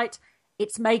 absolutely right,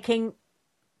 it's making...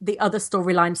 the other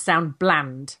storyline sound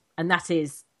bland, and that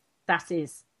is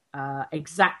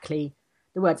exactly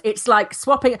the words. It's like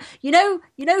swapping. You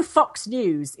know, Fox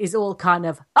News is all kind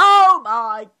of, oh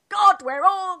my God, we're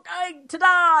all going to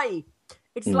die.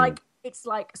 It's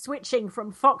like switching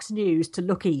from Fox News to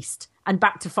Look East and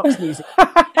back to Fox News.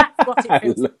 That's what it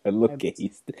feels. Look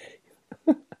East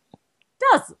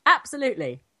does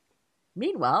absolutely.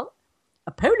 Meanwhile,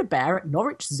 a polar bear at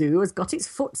Norwich Zoo has got its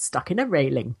foot stuck in a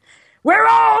railing. We're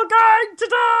all going to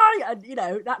die! And, you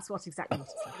know, that's what exactly what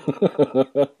it's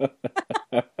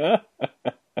like.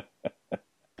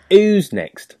 Who's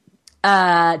next?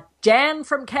 Jan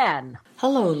from Cairn.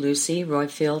 Hello, Lucy,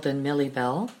 Royfield and Millie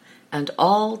Bell, and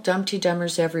all Dumpty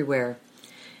Dummers everywhere.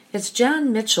 It's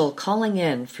Jan Mitchell calling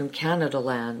in from Canada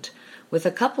Land with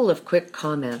a couple of quick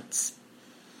comments.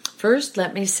 First,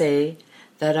 let me say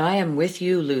that I am with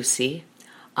you, Lucy.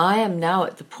 I am now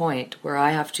at the point where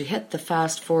I have to hit the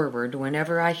fast forward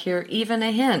whenever I hear even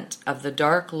a hint of the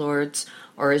Dark Lord's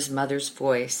or his mother's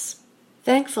voice.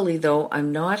 Thankfully, though,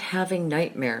 I'm not having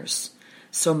nightmares,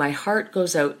 so my heart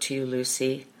goes out to you,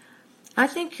 Lucy. I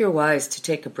think you're wise to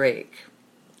take a break.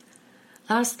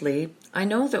 Lastly, I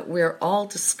know that we're all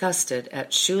disgusted at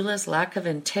Shula's lack of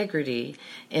integrity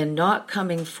in not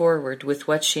coming forward with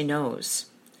what she knows.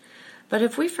 But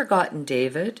have we forgotten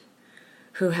David,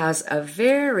 who has a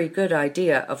very good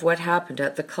idea of what happened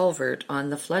at the culvert on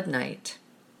the flood night?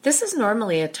 This is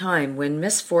normally a time when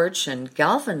misfortune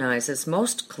galvanizes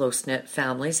most close-knit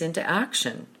families into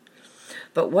action.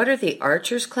 But what are the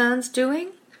Archers clans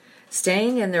doing?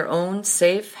 Staying in their own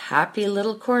safe, happy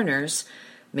little corners,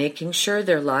 making sure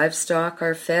their livestock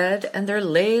are fed and their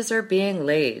lays are being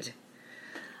laid.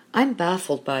 I'm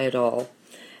baffled by it all,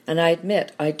 and I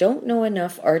admit I don't know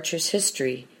enough Archer's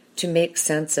history to make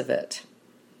sense of it.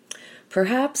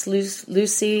 Perhaps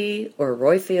Lucy or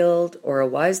Roifield or a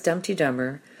wise Dumpty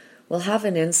Dummer will have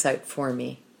an insight for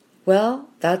me. Well,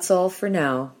 that's all for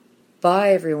now.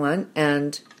 Bye, everyone,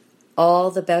 and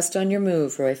all the best on your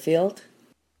move, Roifield.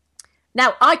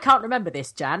 Now, I can't remember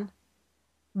this, Jan.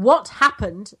 What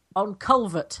happened on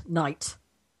Culvert night?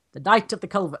 The night of the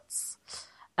culverts.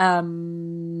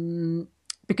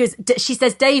 Because she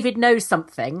says David knows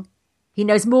something. He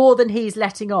knows more than he's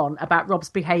letting on about Rob's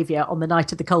behaviour on the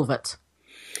night of the culvert.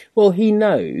 Well, he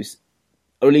knows,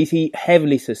 or at least he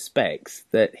heavily suspects,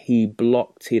 that he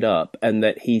blocked it up and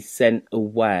that he sent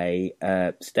away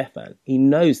Stefan. He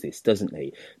knows this, doesn't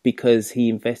he? Because he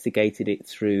investigated it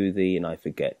through the, and I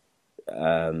forget,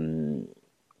 there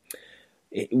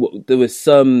was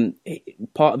some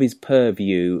part of his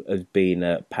purview of being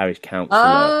a parish councillor.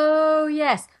 Oh,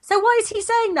 yes. So why is he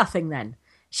saying nothing then?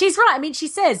 She's right. I mean, she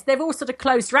says they've all sort of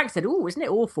closed ranks. Said, "Oh, isn't it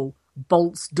awful?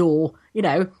 Bolts, door. You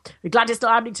know, we're glad it's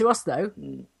not happening to us, though.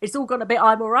 It's all gone a bit.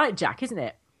 I'm all right, Jack, isn't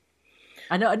it?"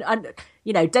 I know, and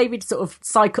you know, David sort of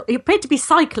he appeared to be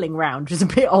cycling round, which was a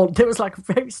bit odd. There was like a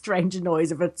very strange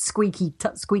noise of a squeaky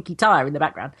tyre in the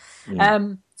background,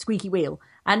 squeaky wheel.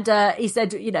 And he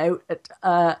said, you know,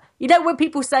 when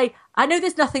people say, "I know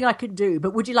there's nothing I can do,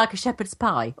 but would you like a shepherd's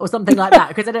pie?" or something like that?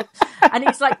 Because and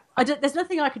it's like, there's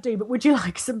nothing I could do, but would you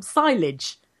like some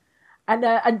silage?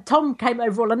 And Tom came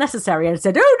over all unnecessary and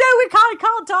said, "Oh no, I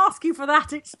can't ask you for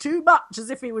that. It's too much," as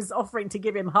if he was offering to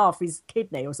give him half his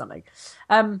kidney or something.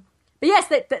 But yes,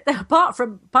 they, apart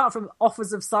from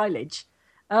offers of silage,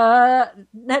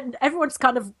 everyone's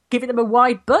kind of giving them a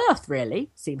wide berth.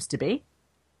 Really, seems to be.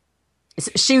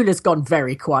 Shula's gone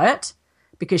very quiet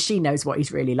because she knows what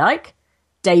he's really like.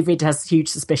 David has huge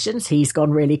suspicions. He's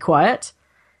gone really quiet.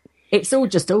 It's all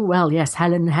just, oh well, yes,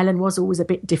 Helen was always a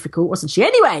bit difficult, wasn't she?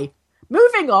 Anyway,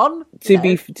 moving on. To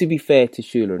be fair to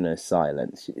Shula and her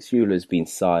silence, Shula's been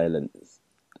silent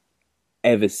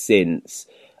ever since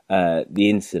the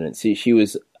incident. She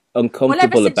was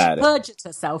uncomfortable about it. She perjured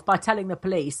herself by telling the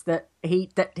police that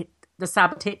the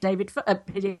Sabbath hit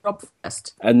Rob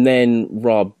first. And then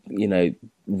Rob,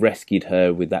 rescued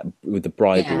her with the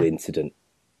bridal incident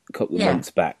a couple of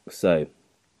months back. So,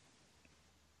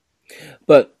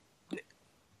 but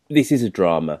this is a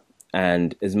drama,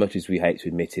 and as much as we hate to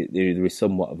admit it, there is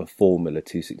somewhat of a formula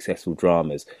to successful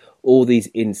dramas. All these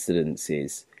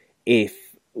incidences,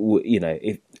 if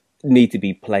need to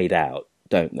be played out,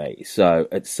 don't they? So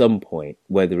at some point,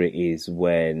 whether it is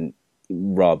when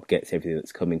Rob gets everything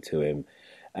that's coming to him,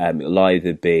 it'll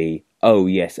either be, oh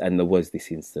yes, and there was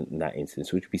this incident and that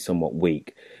incident, which would be somewhat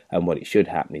weak, and what it should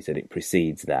happen is that it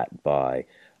precedes that by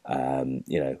him.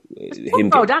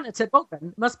 Anna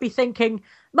Toboggan must be thinking,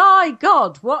 "My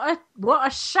God, what a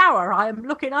shower I am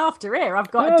looking after here.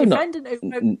 I've got a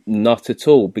defendant." Not at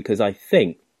all, because I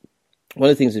think one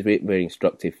of the things that was very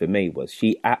instructive for me was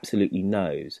she absolutely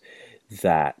knows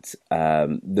that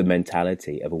the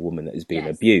mentality of a woman that has been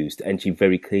abused, and she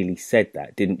very clearly said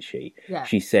that, didn't she? Yeah.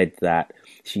 She said that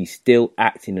she's still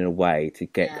acting in a way to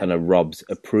get kind of Rob's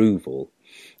approval.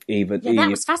 That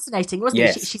was fascinating, wasn't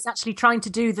it? She's actually trying to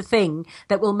do the thing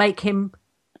that will make him,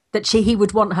 he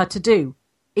would want her to do,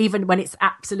 even when it's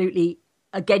absolutely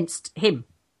against him.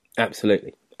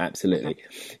 Absolutely.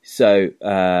 So,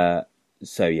 and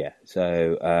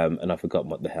I've forgotten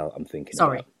what the hell I'm thinking.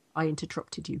 Sorry. About. I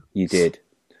interrupted you. You did.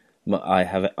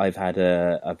 I've had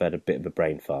a bit of a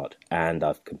brain fart, and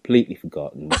I've completely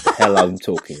forgotten what the hell I'm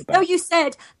talking about. No, you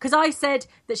said, because I said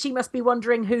that she must be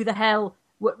wondering who the hell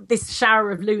this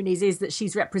shower of loonies is that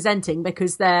she's representing,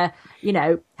 because they're,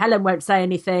 Helen won't say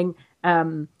anything.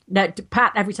 No,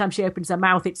 Pat, every time she opens her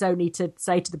mouth, it's only to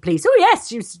say to the police, "Oh yes,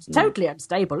 she's totally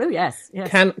unstable. Oh yes."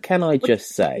 Can I just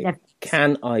say?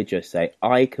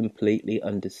 I completely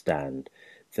understand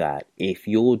that if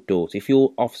your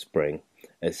offspring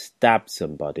has stabbed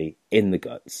somebody in the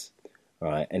guts,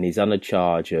 right, and is on a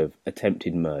charge of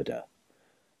attempted murder,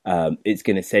 it's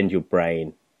going to send your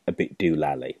brain a bit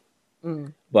doolally.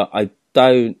 But I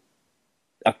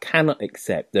cannot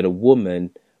accept that a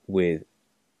woman with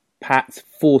Pat's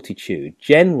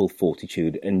general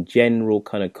fortitude and general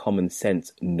kind of common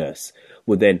sense-ness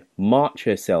would then march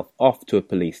herself off to a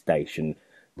police station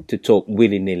to talk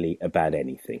willy-nilly about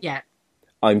anything. Yeah.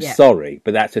 I'm sorry,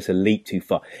 but that's just a leap too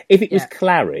far. If it was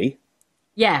Clary,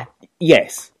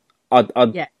 yes, I'd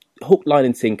hook, line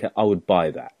and sinker, I would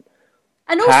buy that.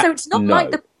 And Pat, also, it's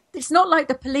not like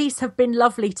the police have been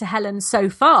lovely to Helen so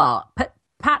far.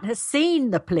 Pat has seen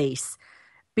the police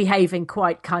behaving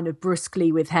quite kind of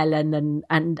brusquely with Helen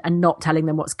and not telling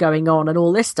them what's going on and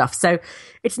all this stuff. So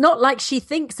it's not like she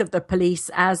thinks of the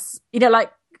police as,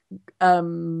 like,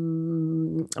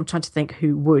 I'm trying to think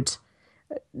who would.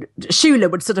 Shula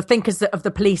would sort of think of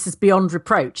the police as beyond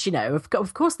reproach.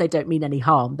 Of course they don't mean any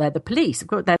harm. They're the police. Of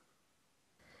course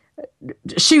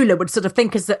Shula would sort of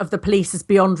think of the police as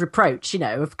beyond reproach.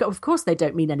 Of course they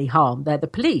don't mean any harm. They're the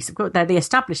police. Of course they're the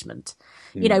establishment.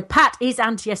 Pat is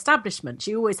anti-establishment.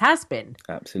 She always has been.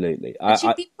 Absolutely.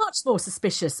 She'd be much more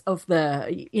suspicious of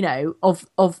the,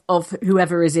 of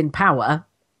whoever is in power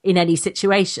in any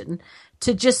situation,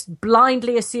 to just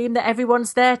blindly assume that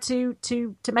everyone's there to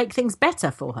make things better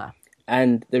for her.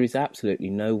 And there is absolutely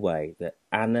no way that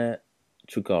Anna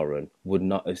Tregoran would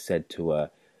not have said to her,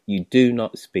 "You do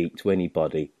not speak to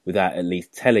anybody without at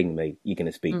least telling me you're going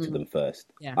to speak to them first."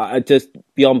 Yeah. I just,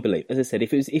 beyond belief. As I said,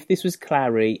 if this was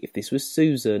Clary, if this was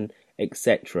Susan,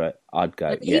 etc., I'd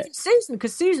go, Even Susan,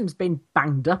 because Susan's been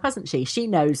banged up, hasn't she? She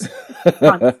knows.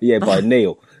 Yeah, by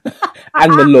Neil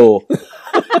and the law.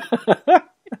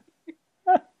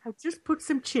 I'll just put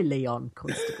some chili on,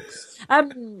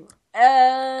 Constable.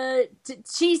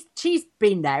 She's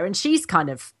been there, and she's kind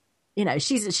of,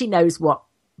 she knows what.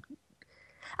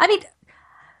 I mean,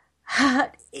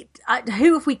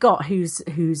 who have we got?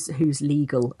 Who's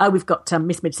legal? Oh, we've got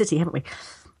Miss Mid City, haven't we?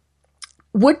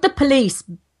 Wouldn't the police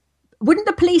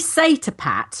say to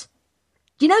Pat,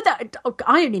 that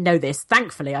I only know this,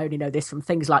 thankfully I only know this from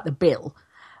things like the bill,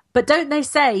 but don't they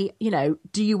say,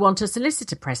 do you want a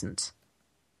solicitor present?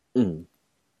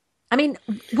 I mean,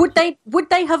 would they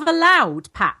have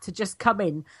allowed Pat to just come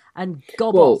in and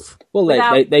gob off? Well,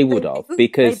 they would have,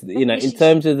 because in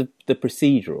terms of the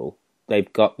procedural,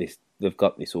 they've got this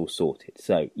all sorted.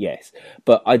 So yes,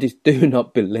 but I just do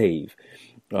not believe,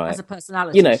 right? As a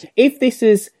personality, if this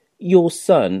is your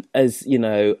son has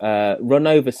run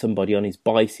over somebody on his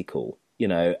bicycle,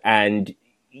 and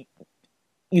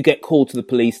you get called to the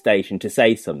police station to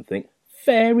say something,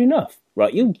 fair enough.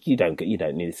 Right, you don't need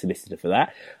a solicitor for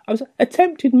that. I was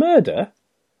attempted murder.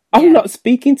 I'm not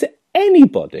speaking to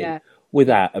anybody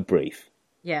without a brief.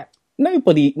 Yeah.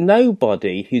 Nobody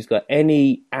who's got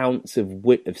any ounce of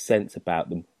wit of sense about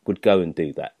them would go and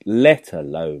do that, let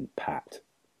alone Pat.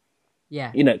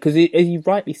 Yeah. Because as you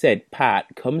rightly said,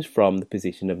 Pat comes from the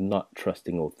position of not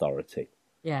trusting authority.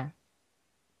 Yeah.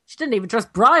 She didn't even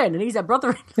trust Brian, and he's her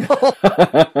brother-in-law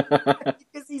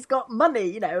because he's got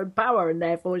money, and power, and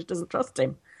therefore she doesn't trust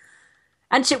him.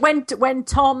 And when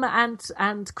Tom and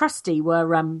Krusty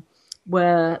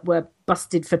were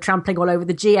busted for trampling all over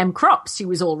the GM crops, she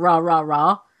was all rah rah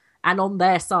rah, and on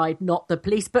their side, not the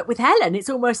police. But with Helen, it's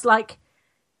almost like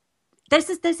there's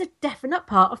a definite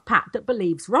part of Pat that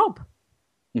believes Rob.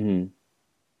 Mm-hmm.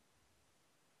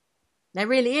 There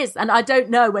really is, and I don't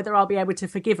know whether I'll be able to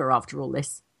forgive her after all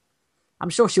this. I'm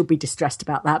sure she'll be distressed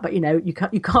about that, but you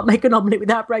can't make an omelette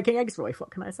without breaking eggs, Roy. What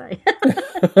can I say?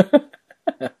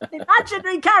 An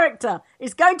imaginary character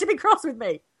is going to be cross with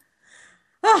me.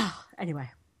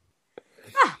 Anyway.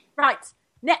 Right.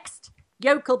 Next,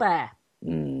 Yokel Bear.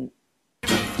 I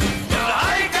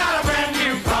got a brand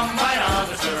new combine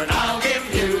harvester, and I'll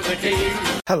give you the key.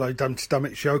 Hello, Dumpty Dum.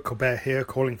 It's Yokel Bear here,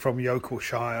 calling from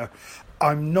Yokelshire.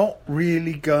 I'm not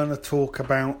really going to talk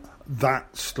about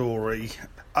that story.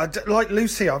 Like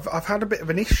Lucy, I've had a bit of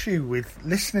an issue with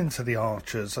listening to the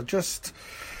Archers. I've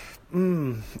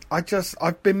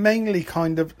been mainly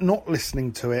kind of not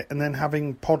listening to it and then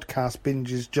having podcast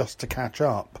binges just to catch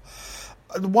up.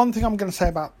 The one thing I'm going to say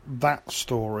about that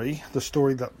story, the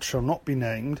story that shall not be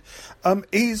named,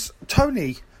 is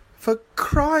Tony, for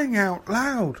crying out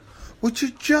loud, would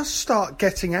you just start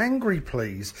getting angry,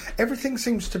 please? Everything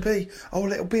seems to be, oh,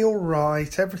 well, it'll be all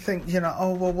right. Everything,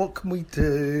 oh, well, what can we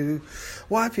do?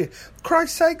 What have you?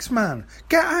 Christ's sakes, man,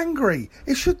 get angry.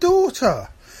 It's your daughter.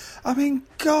 I mean,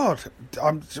 God,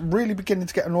 I'm really beginning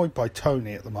to get annoyed by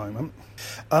Tony at the moment.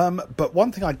 But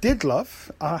one thing I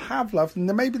have loved,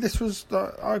 and maybe this was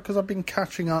because I've been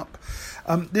catching up.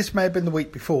 This may have been the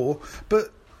week before,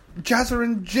 but Jazza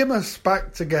and Jimus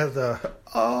back together.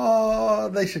 Oh,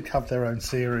 they should have their own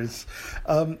series.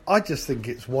 I just think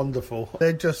it's wonderful.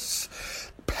 They're just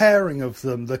pairing of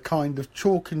them, the kind of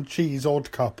chalk and cheese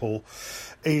odd couple,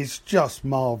 is just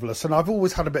marvellous. And I've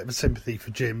always had a bit of a sympathy for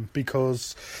Jim,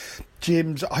 because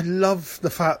I love the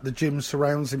fact that Jim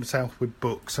surrounds himself with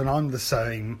books, and I'm the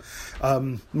same.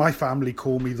 My family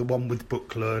call me the one with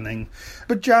book learning.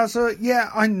 But Jazza, yeah,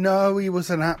 I know he was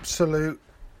an absolute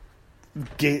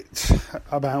git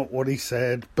about what he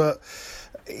said, but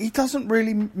he doesn't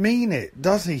really mean it,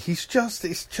 does he? It's just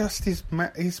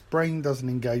his brain doesn't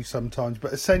engage sometimes,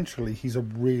 but essentially he's a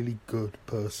really good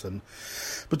person.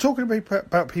 But talking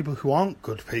about people who aren't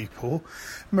good people,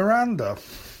 Miranda,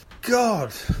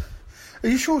 God, are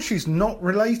you sure she's not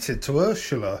related to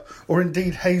Ursula or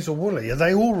indeed Hazel Woolley? Are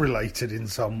they all related in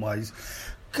some ways?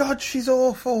 God, she's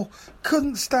awful.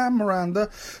 Couldn't stand Miranda.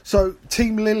 So,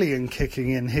 Team Lillian kicking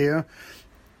in here.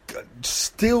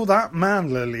 Steal that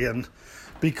man, Lillian,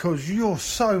 because you're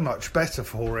so much better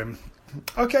for him.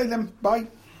 Okay then, bye.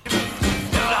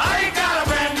 I got a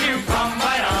brand new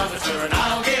combine harvester, and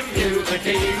I'll give you the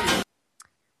key.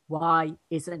 Why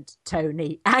isn't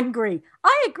Tony angry?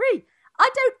 I agree. I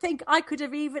don't think I could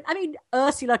have even. I mean,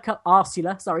 Ursula comes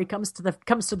to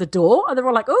the door, and they're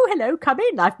all like, "Oh, hello, come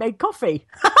in. I've made coffee."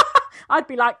 I'd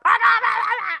be like,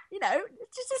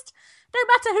 it's just no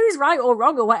matter who's right or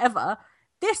wrong or whatever.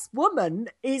 This woman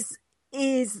is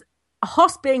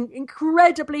being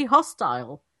incredibly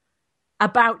hostile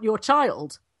about your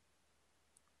child,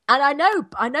 and I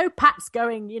know Pat's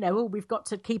going, we've got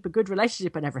to keep a good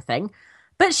relationship and everything.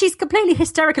 But she's completely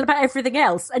hysterical about everything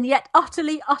else, and yet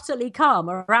utterly, utterly calm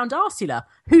around Ursula,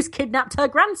 who's kidnapped her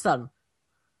grandson.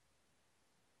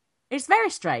 It's very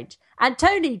strange. And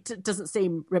Tony doesn't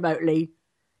seem remotely...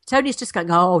 Tony's just going,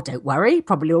 oh, don't worry,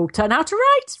 probably all turn out all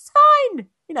right. It's fine.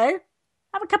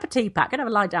 Have a cup of tea, Pat. Go and have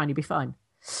a lie down, you'll be fine.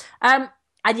 And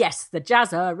yes, the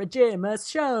Jazza and Jimus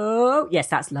show. Yes,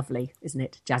 that's lovely, isn't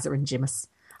it? Jazza and Jimus.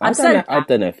 I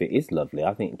don't know if it is lovely.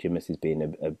 I think Jimus is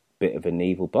being a bit of an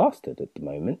evil bastard at the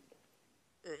moment.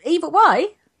 Evil? Why?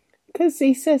 Because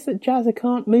he says that Jazza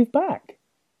can't move back.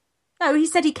 No, he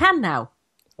said he can now.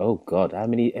 Oh, God. How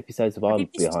many episodes have I been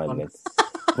behind this?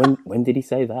 when did he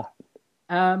say that?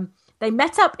 They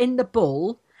met up in the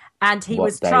ball, and he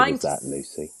was trying to... What day was that,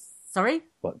 Lucy? Sorry?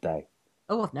 What day?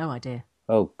 Oh, I've no idea.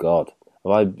 Oh, God.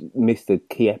 Have I missed a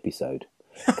key episode?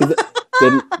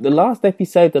 The last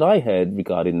episode that I heard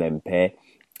regarding them pair,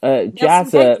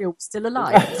 Jazza was still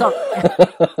alive. Sorry.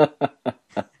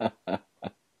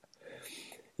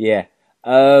 Yeah.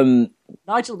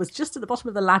 Nigel was just at the bottom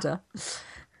of the ladder.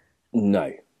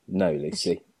 No,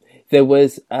 Lucy. There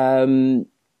was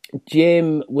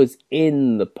Jim was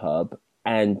in the pub,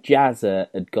 and Jazza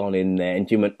had gone in there, and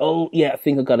Jim went, "Oh yeah, I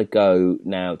think I've got to go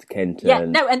now to Kenton." Yeah,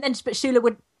 no, but Shula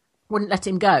wouldn't let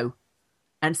him go,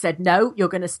 and said, "No, you're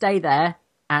going to stay there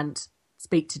and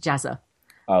speak to Jazza."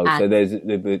 Oh, so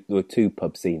there were two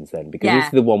pub scenes then, because this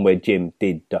is the one where Jim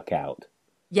did duck out.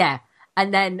 Yeah,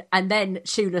 and then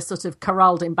Shula sort of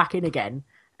corralled him back in again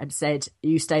and said,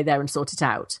 "You stay there and sort it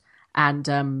out."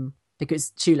 And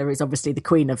because Shula is obviously the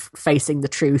queen of facing the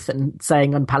truth and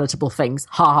saying unpalatable things,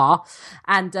 ha ha.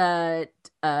 And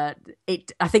I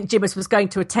think Jimus was going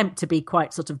to attempt to be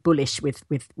quite sort of bullish with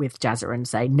Jazza and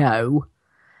say no,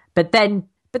 but then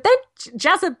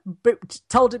Jazza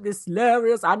told him this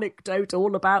hilarious anecdote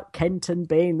all about Kenton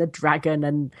being the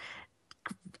dragon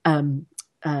and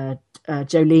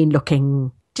Jolene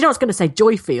looking... Do you know what I was going to say?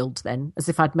 Joyfield then, as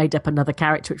if I'd made up another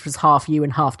character which was half you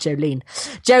and half Jolene.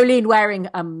 Jolene wearing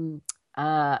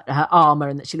her armour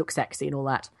and that she looked sexy and all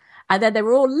that. And then they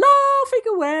were all laughing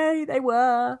away, they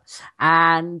were.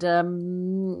 And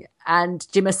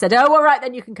Jimus said, "Oh, all right,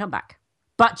 then you can come back.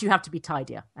 But you have to be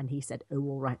tidier." And he said, "Oh,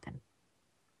 all right then."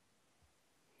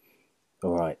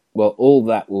 All right. Well, all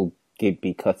that will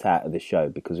be cut out of the show,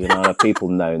 because we now have people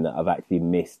known that I've actually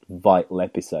missed vital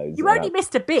episodes. You only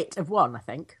missed a bit of one, I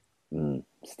think.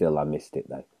 Still, I missed it,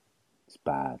 though. It's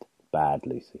bad,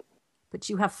 Lucy. But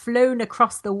you have flown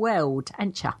across the world,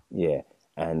 ain't you? Yeah,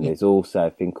 and there's also a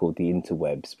thing called the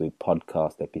interwebs with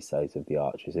podcast episodes of The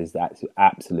Archers. There's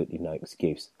absolutely no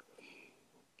excuse.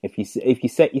 If you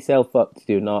set yourself up to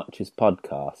do an Archers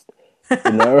podcast,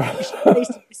 They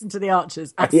should listen to the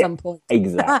Archers at some point.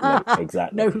 Exactly.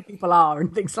 Know who people are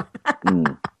and things like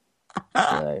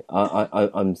that.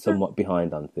 I'm somewhat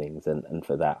behind on things, and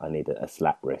for that I need a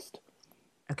slap wrist.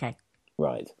 Okay.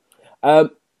 Right.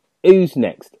 Who's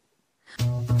next?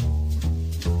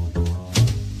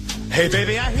 Hey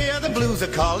baby, I hear the blues are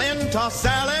calling. Toss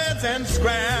salads and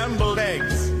scrambled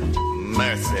eggs.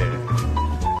 Mercy.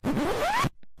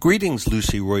 Greetings,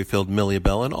 Lucy Roifield, Millie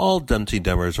Bell, and all Dumpty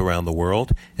Dummers around the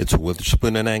world. It's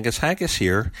Witherspoon and Angus Haggis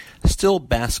here, still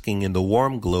basking in the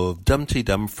warm glow of Dumpty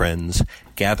Dum friends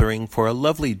gathering for a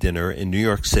lovely dinner in New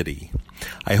York City.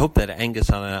 I hope that Angus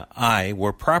and I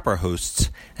were proper hosts,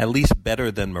 at least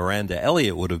better than Miranda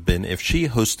Elliott would have been if she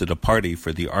hosted a party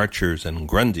for the Archers and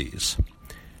Grundys.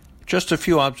 Just a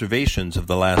few observations of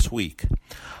the last week.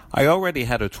 I already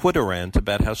had a Twitter rant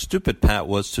about how stupid Pat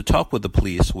was to talk with the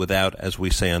police without, as we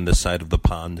say on this side of the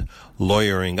pond,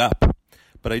 lawyering up.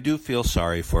 But I do feel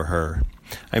sorry for her.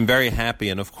 I'm very happy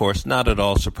and, of course, not at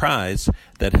all surprised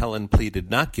that Helen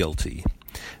pleaded not guilty.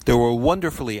 There were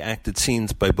wonderfully acted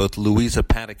scenes by both Louisa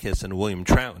Patakis and William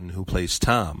Troughton, who plays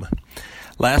Tom.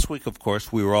 Last week, of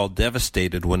course, we were all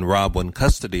devastated when Rob won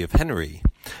custody of Henry.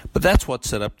 But that's what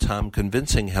set up Tom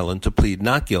convincing Helen to plead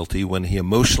not guilty when he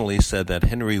emotionally said that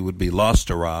Henry would be lost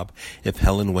to Rob if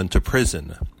Helen went to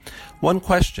prison. One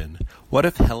question, what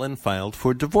if Helen filed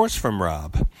for divorce from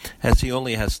Rob? As he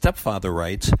only has stepfather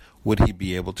rights, would he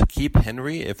be able to keep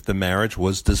Henry if the marriage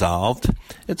was dissolved?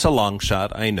 It's a long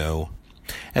shot, I know.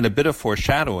 And a bit of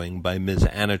foreshadowing by Ms.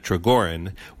 Anna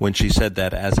Trigorin when she said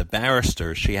that as a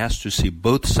barrister she has to see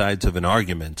both sides of an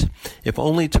argument, if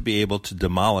only to be able to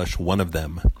demolish one of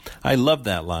them. I love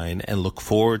that line and look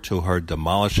forward to her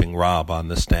demolishing Rob on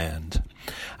the stand.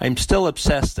 I'm still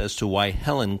obsessed as to why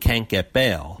Helen can't get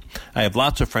bail. I have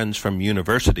lots of friends from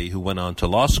university who went on to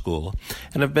law school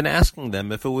and have been asking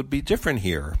them if it would be different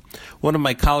here. One of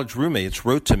my college roommates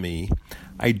wrote to me,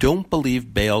 I don't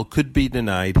believe bail could be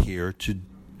denied here to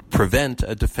prevent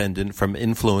a defendant from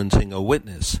influencing a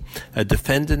witness. A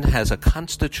defendant has a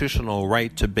constitutional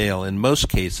right to bail in most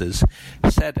cases,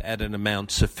 set at an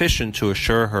amount sufficient to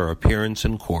assure her appearance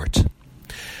in court.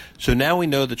 So now we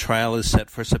know the trial is set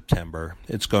for September.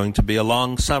 It's going to be a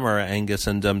long summer, Angus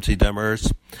and Dumpty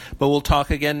Dummers. But we'll talk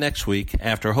again next week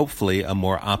after hopefully a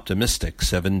more optimistic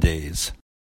 7 days.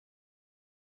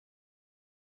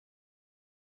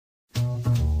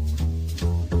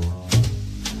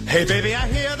 Hey baby, I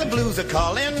hear the blues are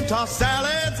calling. Toss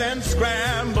salads and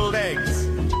scrambled eggs.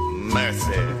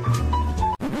 Mercy.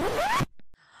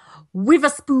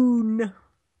 Witherspoon.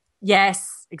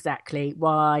 Yes, exactly.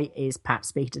 Why is Pat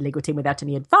speaking to the legal team without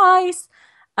any advice?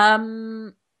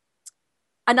 And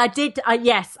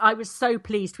I was so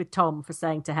pleased with Tom for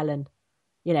saying to Helen,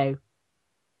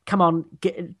 come on,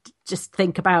 just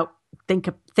think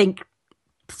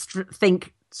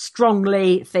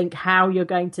strongly, think how you're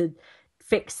going to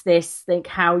fix this, think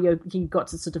how you've got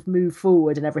to sort of move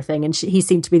forward and everything. And he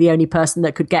seemed to be the only person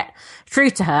that could get through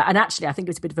to her. And actually, I think it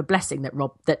was a bit of a blessing that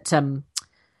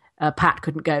Pat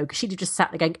couldn't go, because she'd have just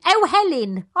sat there going, "Oh,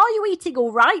 Helen, are you eating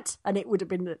all right?" And it would have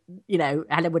been,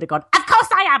 Helen would have gone, "Of course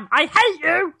I am. I hate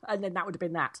you." And then that would have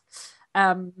been that.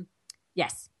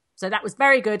 Yes. So that was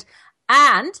very good.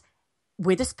 And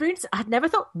Witherspoons, I'd never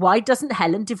thought, why doesn't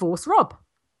Helen divorce Rob?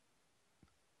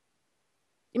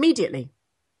 Immediately.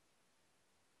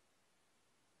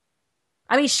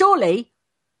 I mean, surely,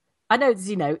 I know there's,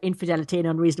 infidelity and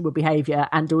unreasonable behaviour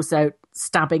and also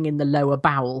stabbing in the lower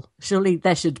bowel. Surely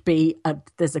there should be,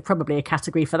 there's probably a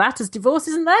category for that as divorce,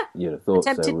 isn't there? You'd have thought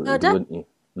attempted so, murder? wouldn't you?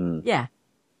 Mm. Yeah.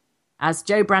 As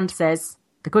Joe Brand says,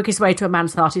 the quickest way to a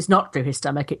man's heart is not through his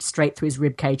stomach, it's straight through his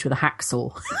rib cage with a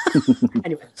hacksaw.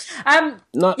 Anyway.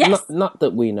 Not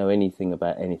that we know anything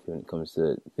about anything when it comes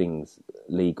to things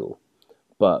legal,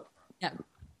 but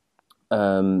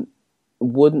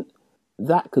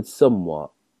that could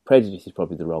somewhat, prejudice is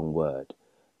probably the wrong word,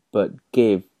 but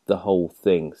give the whole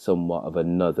thing somewhat of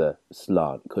another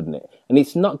slant, couldn't it? And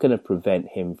it's not going to prevent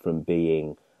him from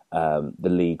being the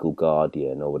legal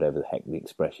guardian, or whatever the heck the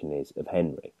expression is, of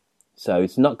Henry. So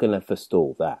it's not going to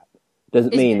forestall that.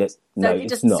 Doesn't mean that. No,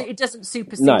 it's not. It doesn't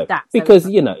supersede that. Because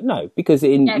because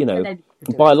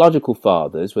biological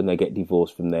fathers, when they get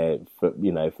divorced from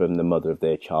from the mother of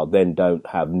their child, then don't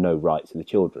have no right to the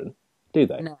children, do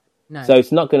they? No. So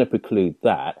it's not going to preclude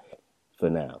that for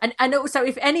now. And also,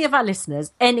 if any of our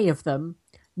listeners, any of them,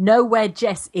 know where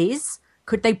Jess is,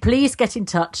 could they please get in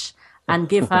touch and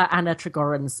give her Anna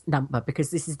Trigorin's number,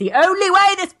 because this is the only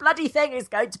way this bloody thing is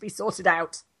going to be sorted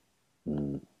out.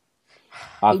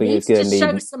 I think it's going to need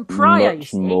show some prior,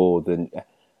 much more than.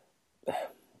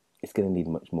 It's going to need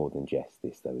much more than Jess,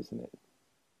 this, though, isn't it?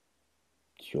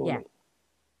 Surely. Yeah.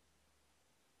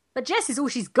 But Jess is all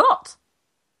she's got.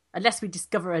 Unless we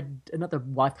discover another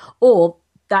wife. Or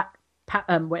that,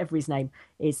 whatever his name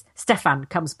is, Stefan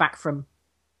comes back from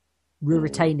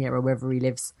Ruritania or wherever he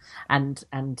lives and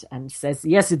says,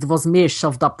 yes, it was me who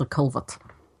shoved up the culvert.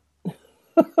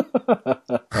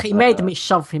 He made me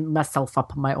shove myself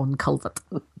up my own culvert.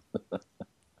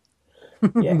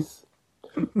 Yes.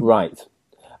 Right.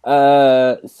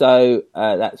 So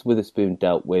that's Witherspoon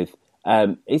dealt with.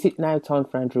 Is it now time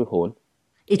for Andrew Horn?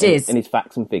 It is. And his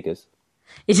facts and figures.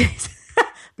 It is.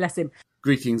 Bless him.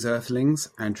 Greetings, Earthlings.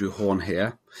 Andrew Horn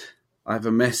here. I have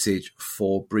a message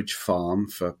for Bridge Farm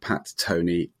for Pat,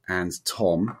 Tony and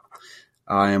Tom.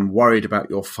 I am worried about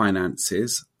your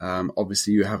finances.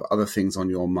 Obviously, you have other things on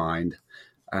your mind,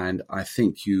 and I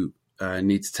think you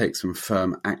need to take some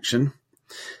firm action.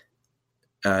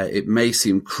 It may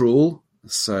seem cruel,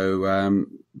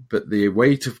 but the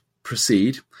way to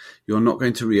proceed, you're not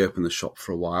going to reopen the shop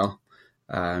for a while.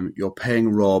 You're paying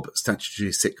Rob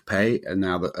statutory sick pay, and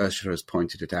now that Ursula has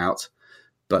pointed it out.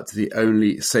 But the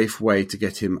only safe way to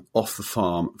get him off the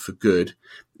farm for good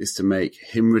is to make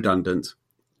him redundant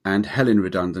and Helen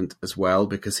redundant as well,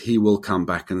 because he will come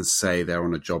back and say they're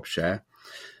on a job share.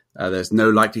 There's no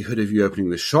likelihood of you opening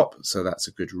the shop, so that's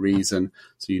a good reason.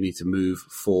 So you need to move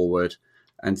forward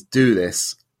and do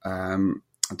this. I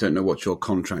don't know what your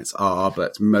contracts are,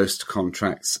 but most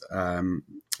contracts,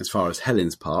 as far as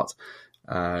Helen's part,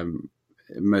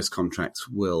 most contracts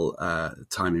will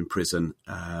time in prison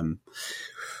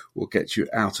will get you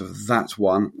out of that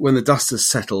one. When the dust has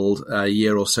settled a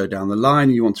year or so down the line,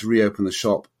 you want to reopen the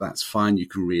shop, that's fine. You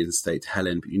can reinstate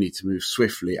Helen, but you need to move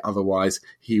swiftly. Otherwise,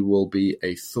 he will be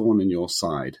a thorn in your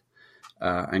side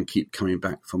and keep coming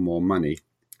back for more money.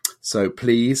 So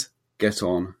please get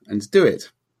on and do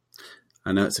it.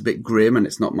 I know it's a bit grim and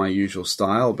it's not my usual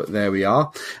style, but there we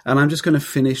are. And I'm just going to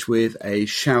finish with a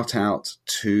shout out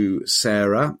to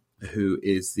Sarah, who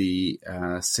is the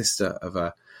sister of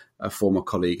a former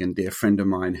colleague and dear friend of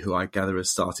mine who I gather has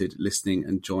started listening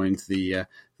and joined the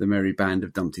merry band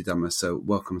of Dumpty Dummers. So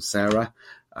welcome, Sarah,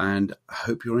 and I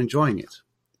hope you're enjoying it.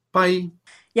 Bye.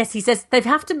 Yes, he says they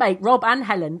have to make Rob and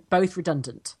Helen both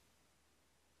redundant.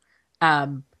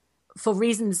 For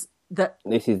reasons that...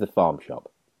 This is the farm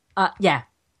shop. Yeah,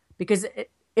 because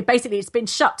it basically, it's been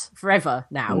shut forever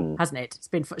now, hasn't it? It's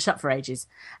been shut for ages.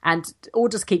 And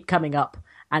orders keep coming up,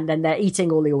 and then they're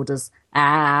eating all the orders,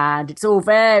 and it's all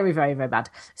very, very, very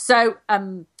bad. So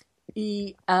that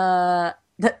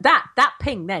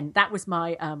ping then, that was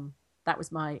my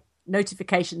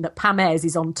notification that Pam Ayres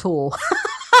is on tour.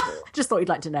 Just thought you'd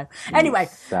like to know. Anyway.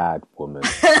 Sad woman.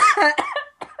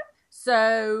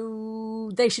 So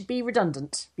they should be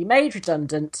redundant, be made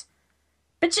redundant.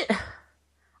 But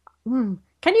can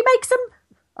you make some?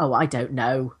 Oh, I don't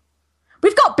know.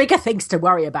 We've got bigger things to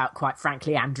worry about, quite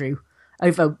frankly, Andrew,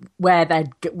 over whether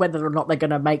or not they're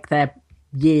going to make their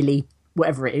yearly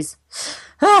whatever it is.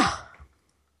 Can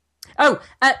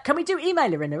we do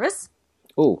emailer inners?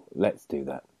 Oh, let's do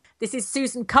that. This is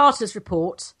Susan Carter's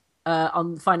report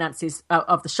on the finances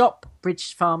of the shop,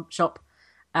 Bridge Farm shop.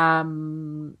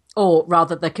 Or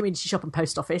rather the community shop and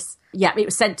post office. Yeah, it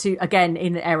was sent to, again,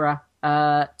 in error.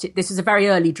 This was a very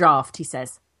early draft, he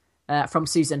says, from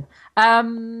Susan.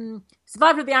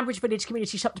 Survival of the Ambridge Village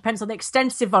community shop depends on the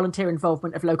extensive volunteer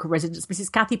involvement of local residents.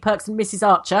 Mrs. Kathy Perks and Mrs.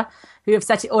 Archer, who have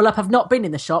set it all up, have not been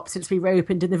in the shop since we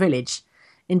reopened in the village.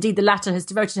 Indeed, the latter has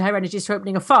devoted her energies to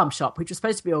opening a farm shop, which was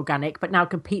supposed to be organic, but now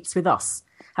competes with us.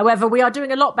 However, we are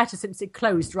doing a lot better since it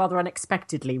closed rather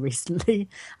unexpectedly recently,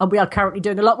 and we are currently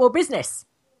doing a lot more business.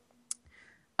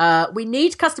 We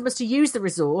need customers to use the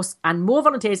resource and more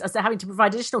volunteers, as they're having to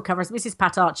provide additional cover, as Mrs.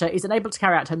 Pat Archer is unable to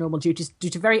carry out her normal duties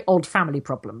due to very old family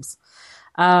problems.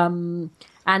 And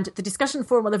the discussion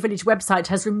forum on the village website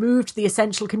has removed the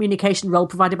essential communication role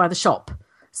provided by the shop.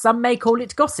 Some may call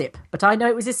it gossip, but I know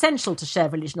it was essential to share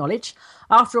village knowledge.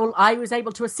 After all, I was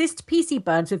able to assist PC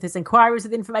Burns with his inquiries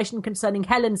with information concerning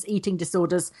Helen's eating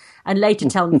disorders, and later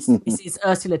tell Mrs.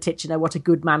 Ursula Titchener what a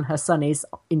good man her son is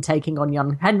in taking on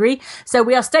young Henry. So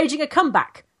we are staging a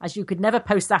comeback, as you could never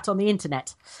post that on the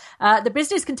internet. The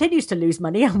business continues to lose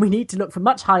money, and we need to look for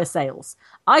much higher sales.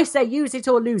 I say use it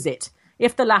or lose it.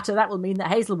 If the latter, that will mean that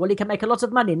Hazel Woolley can make a lot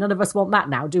of money. None of us want that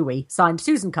now, do we? Signed,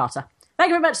 Susan Carter. Thank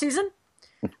you very much, Susan.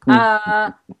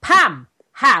 Pam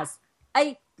has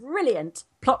a brilliant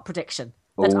plot prediction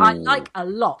that I like a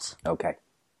lot. Okay.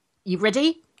 You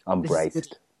ready? I'm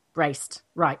braced. Braced,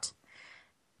 right.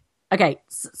 Okay,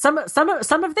 some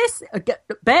of this,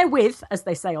 bear with, as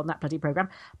they say on that bloody programme.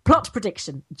 Plot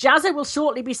prediction. Jazza will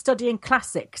shortly be studying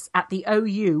classics at the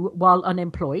OU while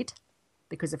unemployed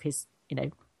because of his,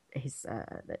 this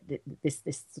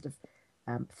sort of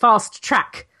fast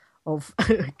track of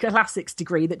classics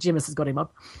degree that Jimmers has got him on.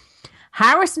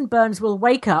 Harrison Burns will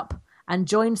wake up and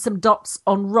join some dots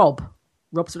on Rob.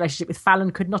 Rob's relationship with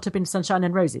Fallon could not have been sunshine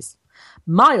and roses.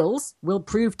 Miles will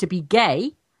prove to be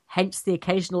gay, hence the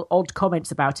occasional odd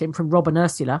comments about him from Rob and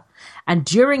Ursula, and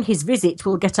during his visit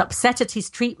will get upset at his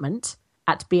treatment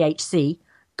at BHC,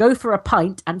 go for a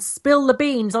pint and spill the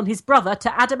beans on his brother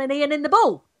to Adam and Ian in the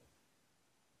Bull.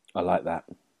 I like that.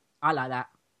 I like that.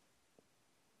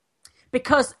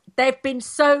 Because they've been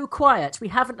so quiet. We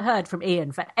haven't heard from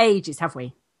Ian for ages, have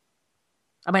we?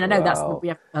 I mean, I know that's what we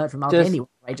haven't heard from Aldi anyway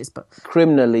for ages, but...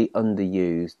 Criminally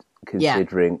underused,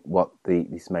 considering what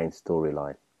this main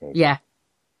storyline is. Yeah.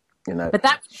 But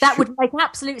that would make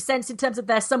absolute sense in terms of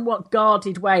their somewhat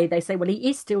guarded way. They say, well, he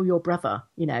is still your brother,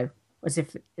 as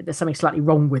if there's something slightly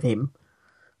wrong with him.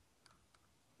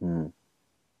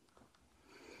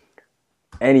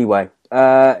 Anyway,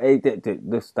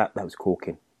 that was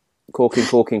corking.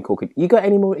 Corking. You got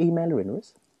any more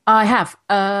emailers? I have.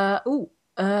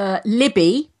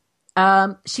 Libby.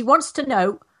 She wants to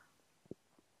know...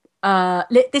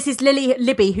 this is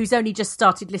Libby, who's only just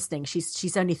started listening.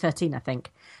 She's only 13, I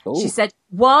think. Ooh. She said,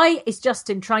 why is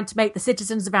Justin trying to make the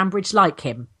citizens of Ambridge like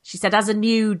him? She said, as a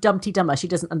new Dumpty Dummer, she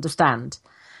doesn't understand.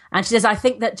 And she says, I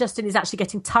think that Justin is actually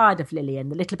getting tired of Lillian.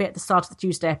 The little bit at the start of the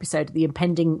Tuesday episode, the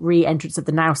impending re-entrance of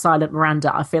the now silent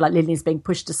Miranda, I feel like Lillian is being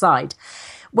pushed aside.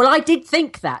 Well, I did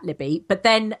think that, Libby, but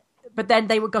then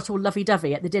they got all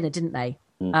lovey-dovey at the dinner, didn't they?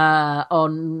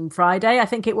 On Friday, I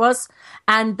think it was,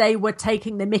 and they were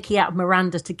taking the mickey out of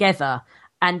Miranda together,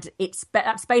 and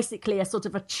that's basically a sort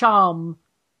of a charm.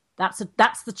 That's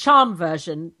the charm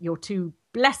version. You're too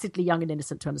blessedly young and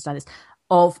innocent to understand this.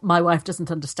 Of my wife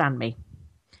doesn't understand me.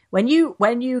 When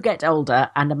you get older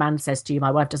and a man says to you,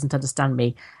 "My wife doesn't understand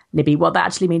me," Libby, what that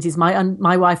actually means is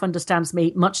my wife understands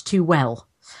me much too well.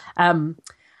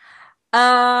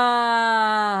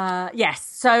 Yes.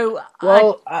 So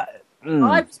I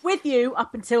was with you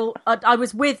up until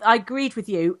I agreed with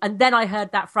you, and then I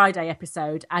heard that Friday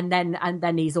episode, and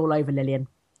then he's all over Lillian,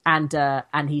 and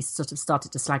he's sort of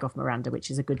started to slag off Miranda,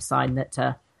 which is a good sign that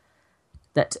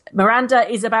Miranda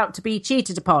is about to be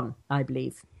cheated upon, I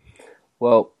believe.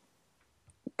 Well,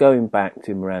 going back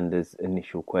to Miranda's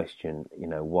initial question,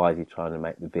 why is he trying to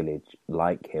make the village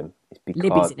like him? It's because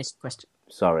Libby's initial question.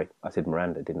 Sorry, I said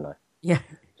Miranda, didn't I? Yeah.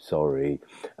 Sorry,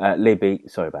 Libby.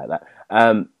 Sorry about that.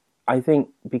 I think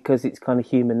because it's kind of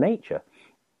human nature.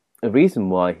 The reason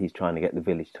why he's trying to get the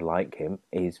village to like him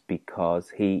is because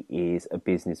he is a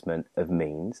businessman of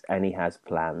means and he has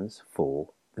plans for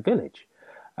the village.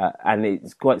 And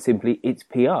it's quite simply, it's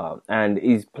PR. And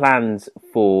his plans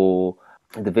for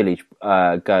the village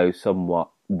go somewhat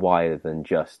wider than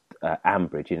just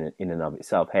Ambridge in and of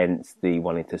itself. Hence the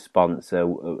wanting to sponsor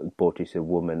Portishead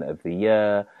Woman of the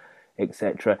Year,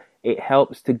 etc. It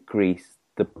helps to grease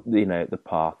the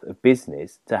path of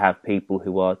business, to have people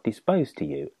who are disposed to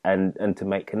you and to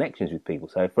make connections with people.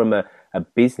 So from a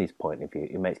business point of view,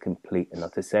 it makes complete and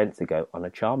utter sense to go on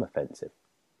a charm offensive.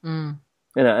 That's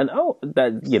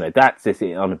just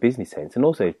it on a business sense, and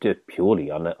also just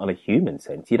purely on a human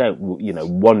sense. You don't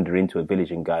wander into a village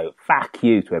and go "fuck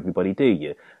you" to everybody, do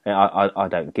you? I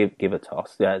don't give a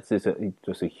toss. Yeah, it's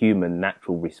just a human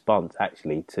natural response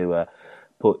actually to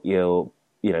put your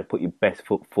best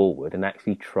foot forward and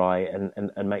actually try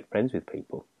and make friends with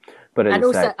people. But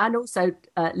also,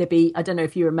 Libby, I don't know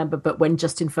if you remember, but when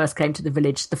Justin first came to the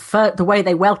village, the way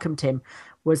they welcomed him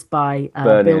was by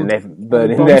burning an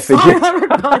effigy.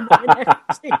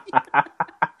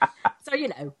 So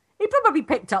he probably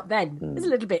picked up then. There's a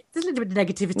little bit of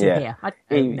negativity here.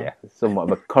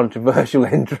 Somewhat of a controversial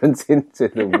entrance into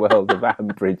the world of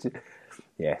Ambridge.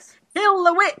 Yes. Kill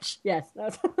the witch. Yes.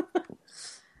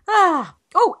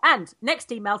 And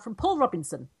next email from Paul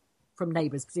Robinson from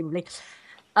Neighbours, presumably,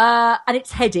 and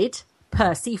it's headed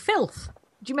Percy Filth.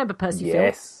 Do you remember Percy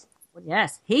Filth? Well,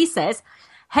 yes. He says,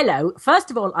 hello.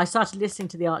 First of all, I started listening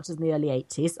to the Archers in the early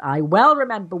 80s. I well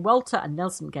remember Walter and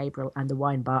Nelson Gabriel and the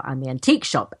wine bar and the antique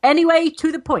shop. Anyway,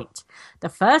 to the point. The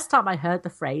first time I heard the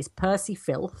phrase Percy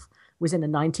Filth was in a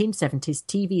 1970s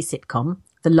TV sitcom,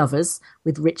 The Lovers,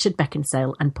 with Richard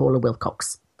Beckinsale and Paula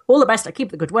Wilcox. All the best. I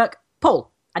keep the good work.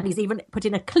 Paul. And he's even put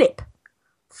in a clip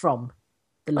from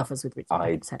The Lovers with Richard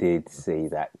Beckinsale. I did see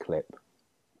that clip.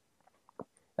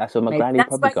 That's where my granny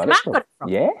probably got it from.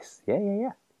 Yes.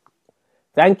 Yeah.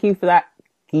 Thank you for that,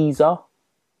 geezer.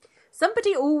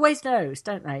 Somebody always knows,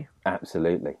 don't they?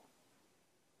 Absolutely.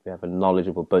 We have a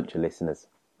knowledgeable bunch of listeners.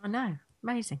 I know.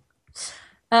 Amazing.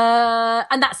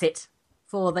 And that's it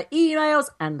for the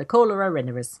emails and the caller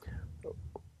erinnerers.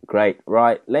 Great.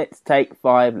 Right, let's take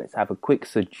 5. Let's have a quick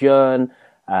sojourn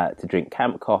to drink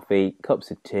camp coffee,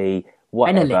 cups of tea,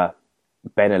 whatever.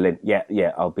 Benelin.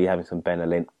 Yeah. I'll be having some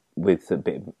Benelin with a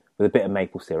bit of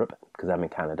maple syrup because I'm in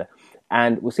Canada.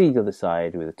 And we'll see you the other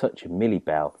side with a touch of Millie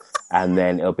Bell. And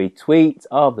then it'll be tweets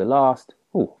of the last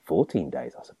 14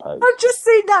 days, I suppose. I've just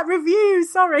seen that review.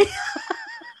 Sorry.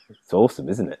 It's awesome,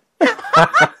 isn't it?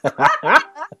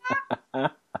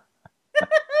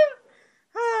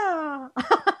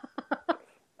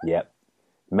 Yep.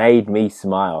 Made me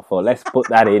smile. I thought, let's put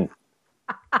that in.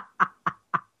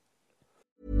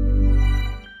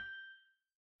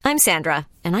 I'm Sandra,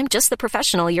 and I'm just the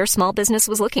professional your small business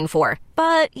was looking for.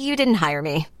 But you didn't hire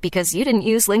me because you didn't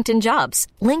use LinkedIn Jobs.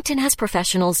 LinkedIn has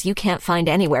professionals you can't find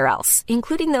anywhere else,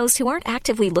 including those who aren't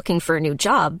actively looking for a new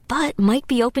job, but might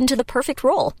be open to the perfect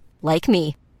role, like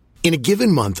me. In a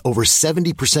given month, over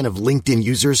 70% of LinkedIn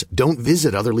users don't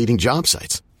visit other leading job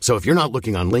sites. So if you're not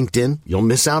looking on LinkedIn, you'll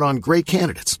miss out on great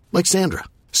candidates like Sandra.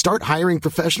 Start hiring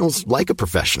professionals like a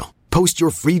professional. Post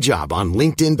your free job on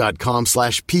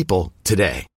linkedin.com/people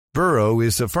today. Burrow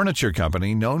is a furniture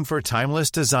company known for timeless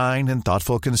design and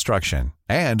thoughtful construction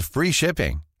and free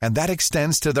shipping, and that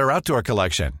extends to their outdoor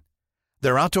collection.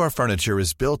 Their outdoor furniture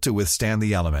is built to withstand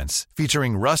the elements,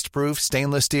 featuring rust-proof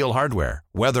stainless steel hardware,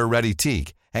 weather-ready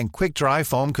teak, and quick-dry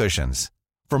foam cushions.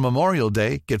 For Memorial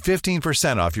Day, get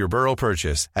 15% off your Burrow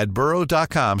purchase at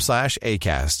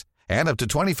burrow.com/ACAST and up to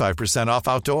 25% off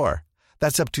outdoor.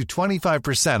 That's up to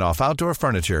 25% off outdoor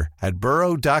furniture at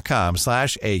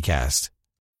burrow.com/ACAST.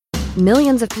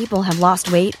 Millions of people have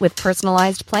lost weight with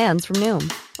personalized plans from Noom.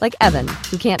 Like Evan,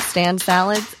 who can't stand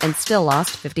salads and still lost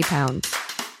 50 pounds.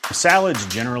 Salads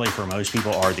generally for most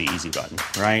people are the easy button,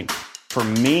 right? For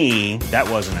me, that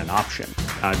wasn't an option.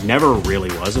 I never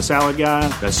really was a salad guy.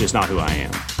 That's just not who I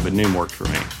am. But Noom worked for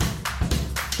me.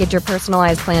 Get your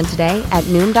personalized plan today at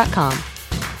Noom.com.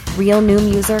 Real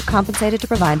Noom user compensated to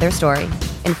provide their story.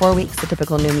 In 4 weeks, the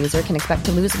typical Noom user can expect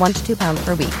to lose 1 to 2 pounds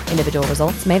per week. Individual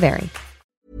results may vary.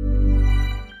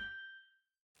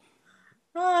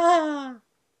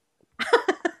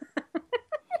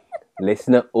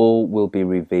 Listener, all will be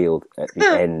revealed at the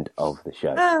end of the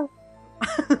show.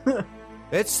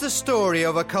 It's the story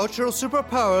of a cultural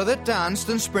superpower that danced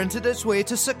and sprinted its way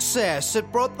to success.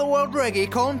 It brought the world reggae,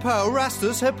 Colin Powell,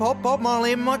 Rastas, hip-hop, Bob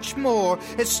Marley, and much more.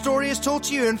 Its story is told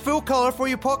to you in full colour for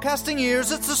your podcasting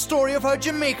ears. It's the story of how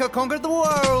Jamaica conquered the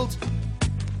world.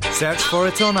 Search for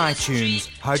it on iTunes.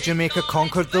 How Jamaica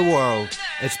Conquered the World.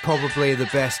 It's probably the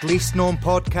best, least known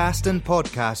podcast in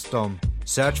podcastdom.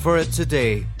 Search for it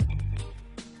today.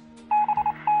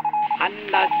 An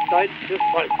das deutsche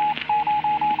Volk.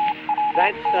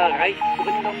 Seit der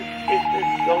Reichsgründung ist es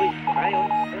durch 43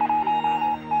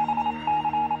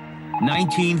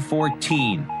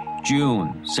 1914,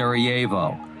 June,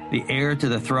 Sarajevo. The heir to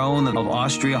the throne of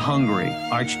Austria-Hungary,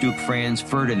 Archduke Franz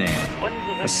Ferdinand,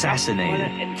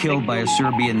 assassinated, killed by a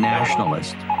Serbian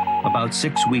nationalist. About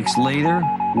 6 weeks later,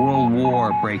 World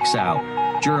War breaks out.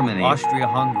 Germany,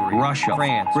 Austria-Hungary, Russia,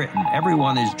 France, Britain,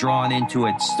 everyone is drawn into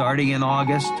it starting in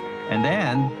August, and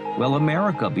then will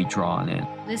America be drawn in?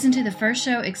 Listen to the first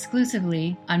show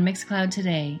exclusively on Mixcloud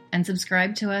today and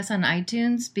subscribe to us on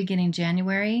iTunes beginning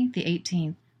January the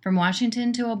 18th. From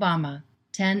Washington to Obama,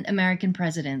 10 American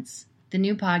Presidents. The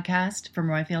new podcast from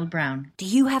Roifield Brown. Do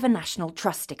you have a National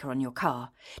Trust sticker on your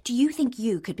car? Do you think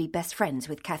you could be best friends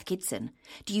with Kath Kidson?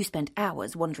 Do you spend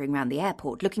hours wandering around the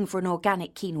airport looking for an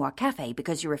organic quinoa cafe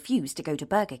because you refuse to go to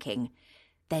Burger King?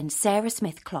 Then Sarah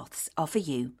Smith Cloths are for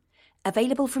you.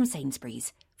 Available from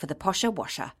Sainsbury's for the posher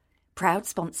washer. Proud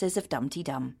sponsors of Dumpty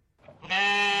Dum.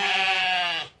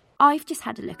 I've just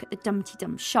had a look at the Dumpty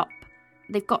Dum shop.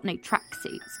 They've got no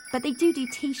tracksuits, but they do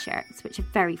t-shirts, which are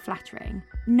very flattering.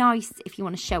 Nice if you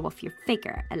want to show off your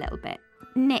figure a little bit.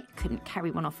 Nick couldn't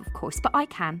carry one off, of course, but I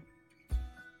can.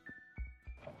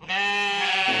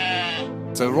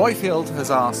 So Roifield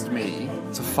has asked me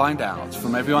to find out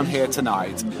from everyone here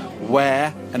tonight,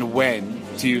 where and when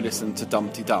do you listen to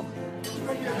Dumpty Dum?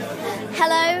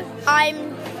 Hello,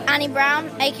 I'm Annie Brown,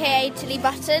 aka Tilly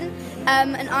Button,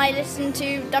 and I listen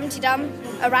to Dumpty Dum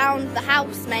around the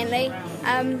house mainly,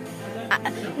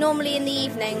 normally in the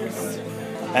evenings.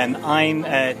 And I'm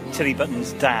Tilly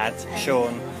Button's dad,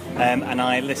 Sean, and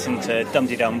I listen to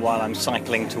Dumpty Dum while I'm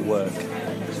cycling to work.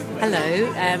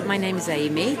 Hello, my name is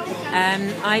Amy.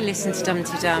 I listen to Dum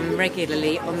Tee Dum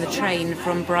regularly on the train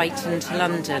from Brighton to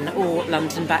London or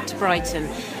London back to Brighton.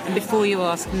 And before you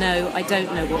ask, no, I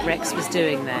don't know what Rex was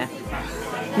doing there.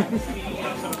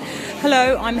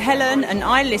 Hello, I'm Helen and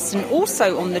I listen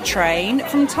also on the train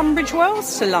from Tunbridge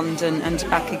Wells to London and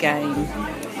back again.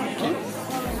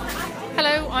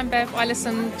 Hello, I'm Bev. I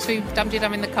listen to Dum Tee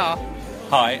Dum in the car.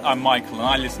 Hi, I'm Michael and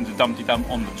I listen to Dum Tee Dum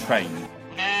on the train.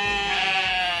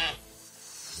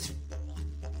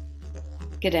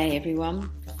 G'day everyone.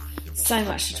 So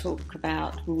much to talk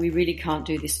about. We really can't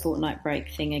do this fortnight break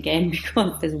thing again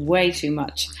because there's way too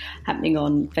much happening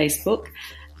on Facebook.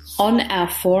 On our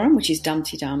forum, which is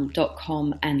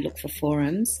dumteedum.com, and look for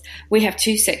forums, we have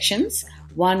two sections.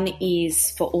 One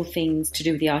is for all things to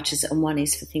do with the Archers and one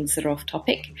is for things that are off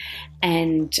topic.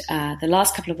 And the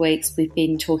last couple of weeks we've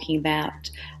been talking about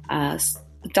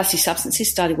Dusty Substances.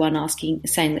 Started one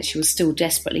saying that she was still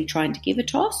desperately trying to give a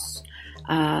toss.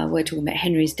 We're talking about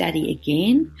Henry's daddy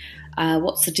again.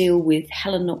 What's the deal with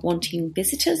Helen not wanting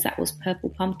visitors? That was Purple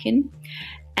Pumpkin.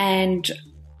 And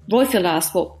Royfield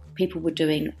asked what people were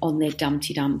doing on their Dum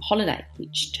Tee Dum holiday,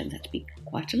 which turns out to be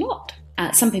quite a lot.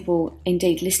 Some people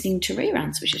indeed listening to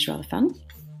reruns, which is rather fun.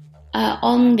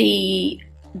 On the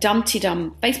Dum Tee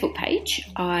Dum Facebook page,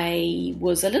 I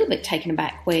was a little bit taken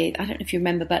aback where, I don't know if you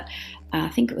remember, but I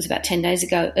think it was about 10 days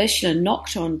ago, Ursula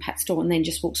knocked on Pat's door and then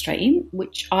just walked straight in,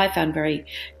 which I found very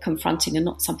confronting and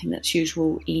not something that's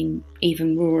usual in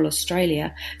even rural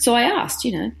Australia. So I asked,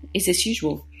 is this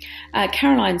usual?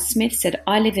 Caroline Smith said,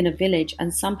 I live in a village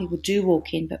and some people do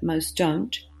walk in, but most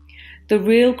don't. The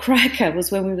real cracker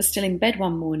was when we were still in bed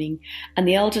one morning and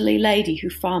the elderly lady who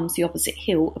farms the opposite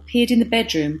hill appeared in the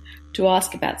bedroom to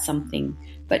ask about something,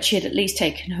 but she had at least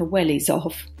taken her wellies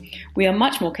off. We are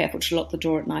much more careful to lock the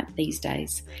door at night these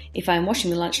days. If I am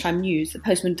watching the lunchtime news, the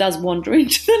postman does wander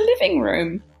into the living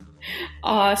room.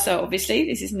 So obviously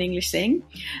this is an English thing.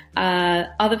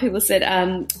 Other people said,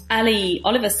 Ali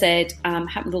Oliver said,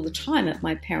 happened all the time at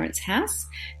my parents' house.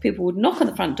 People would knock on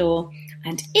the front door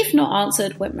and if not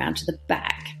answered, went round to the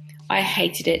back. I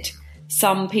hated it.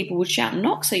 Some people would shout and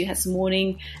knock, so you had some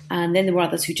warning, and then there were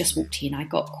others who just walked in. I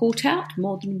got caught out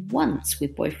more than once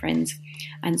with boyfriends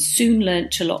and soon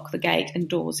learnt to lock the gate and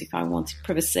doors if I wanted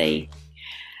privacy.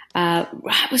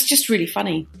 It was just really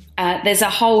funny. There's a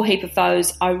whole heap of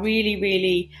those. I really,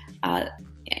 really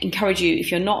encourage you, if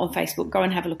you're not on Facebook, go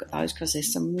and have a look at those because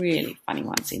there's some really funny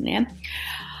ones in there.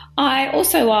 I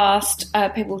also asked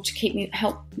people to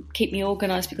help keep me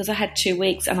organised because I had 2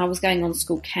 weeks and I was going on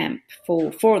school camp for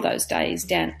 4 of those days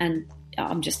down, and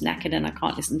I'm just knackered and I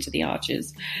can't listen to the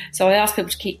Archers. So I asked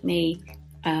people to keep me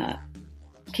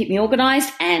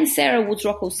organised, and Sarah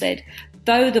Woods-Rockall said,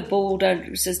 though the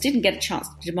bulldozers didn't get a chance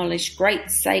to demolish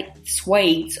great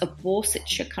swathes of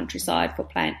Borsetshire countryside for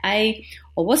Plan A,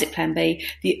 or was it Plan B,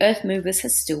 the Earth Movers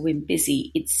has still been busy,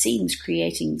 it seems,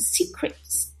 creating secret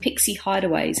pixie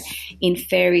hideaways in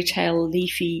fairy tale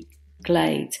leafy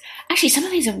glades. Actually, some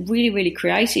of these are really, really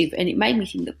creative, and it made me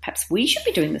think that perhaps we should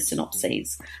be doing the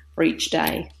synopses for each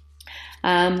day.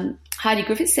 Heidi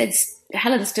Griffith said,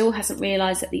 Helen still hasn't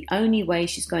realised that the only way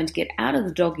she's going to get out of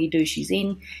the doggy do she's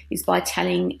in is by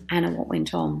telling Anna what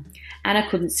went on. Anna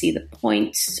couldn't see the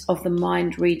point of the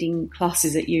mind-reading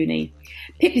classes at uni.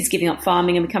 Pip is giving up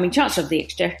farming and becoming Chancellor of the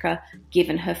Exchequer,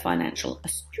 given her financial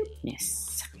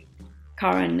astuteness.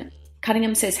 Karen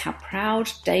Cunningham says how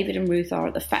proud David and Ruth are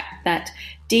at the fact that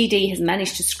Dee Dee has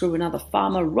managed to screw another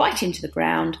farmer right into the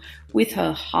ground with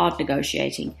her hard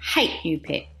negotiating. Hate you,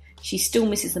 Pip. She still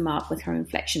misses the mark with her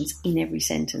inflections in every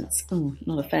sentence.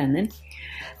 Not a fan then.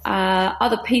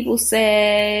 Other people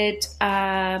said,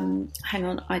 hang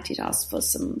on, I did ask for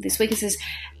some this week. It says,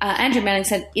 Andrew Melling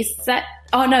said, is that,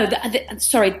 oh no,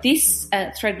 sorry, this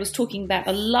thread was talking about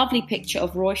a lovely picture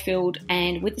of Royfield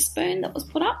and Witherspoon that was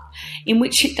put up, in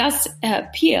which it does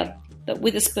appear that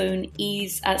Witherspoon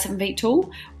is 7 feet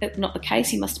tall. Not the case.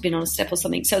 He must have been on a step or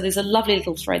something. So there's a lovely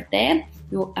little thread there.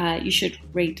 You should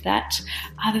read that.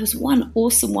 There was one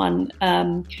awesome one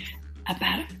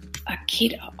about a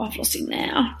kid. I've lost him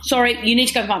now. Sorry, you need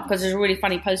to go find it because there's a really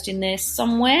funny post in there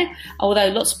somewhere. Although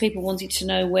lots of people wanted to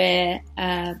know where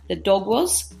the dog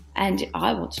was. And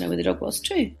I want to know where the dog was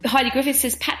too. Heidi Griffith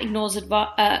says Pat ignores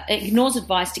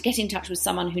advice to get in touch with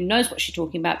someone who knows what she's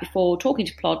talking about before talking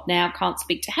to Plod. Now can't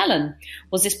speak to Helen.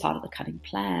 Was this part of the cunning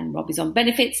plan? Rob is on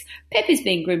benefits. Pep is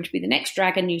being groomed to be the next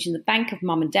dragon using the bank of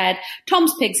mum and dad.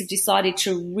 Tom's pigs have decided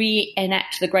to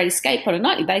reenact The Great Escape on a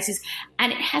nightly basis,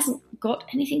 and it hasn't got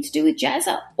anything to do with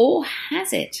Jazza, or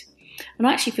has it? And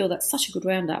I actually feel that's such a good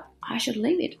roundup. I should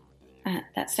leave it at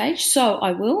that stage. So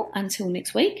I will until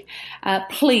next week.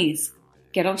 Please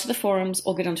get onto the forums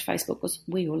or get onto Facebook, because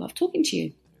we all love talking to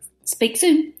you. Speak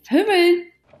soon. Hooroo!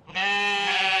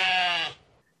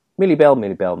 Millie Bell,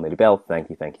 thank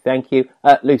you.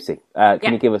 Lucy,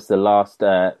 can you give us the last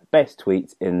best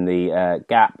tweets in the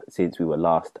gap since we were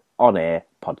last on air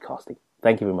podcasting?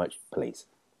 Thank you very much, please.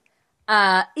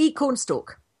 E.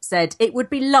 Cornstalk said, it would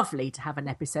be lovely to have an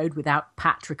episode without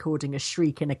Pat recording a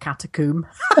shriek in a catacomb.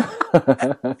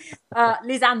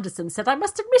 Liz Anderson said, I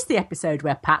must have missed the episode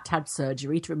where Pat had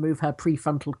surgery to remove her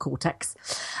prefrontal cortex.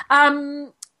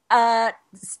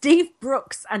 Steve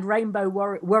Brooks and Rainbow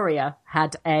Warrior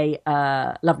had a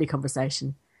lovely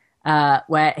conversation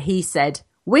where he said,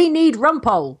 we need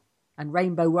Rumpole. And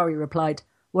Rainbow Warrior replied,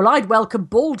 well, I'd welcome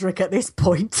Baldrick at this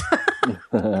point. It's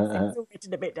all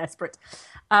getting a bit desperate.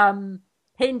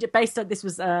 Hinge, based on this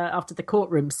was after the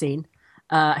courtroom scene,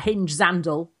 Hinge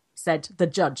Zandel said, the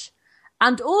judge.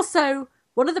 And also,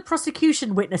 one of the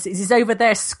prosecution witnesses is over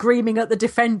there screaming at the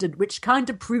defendant, which kind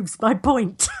of proves my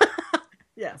point.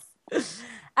 Yes.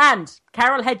 And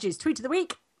Carol Hedges, tweet of the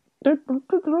week,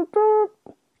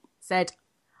 said,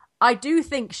 I do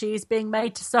think she is being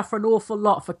made to suffer an awful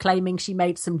lot for claiming she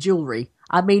made some jewellery.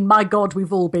 I mean, my God,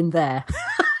 we've all been there.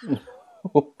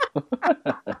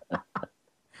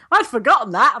 I'd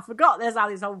forgotten that. I forgot there's how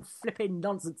this whole flipping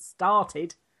nonsense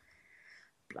started.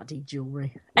 Bloody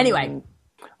jewellery. Anyway.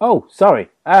 Oh, sorry.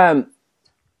 That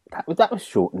was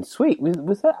short and sweet.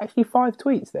 Was that actually 5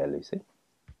 tweets there, Lucy?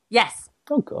 Yes.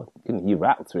 Oh, God. You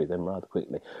rattled through them rather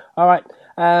quickly. All right.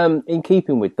 In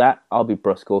keeping with that, I'll be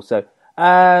brusque also.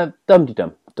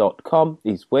 dumdydum.com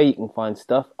is where you can find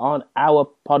stuff on our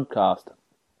podcast.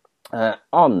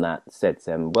 On that said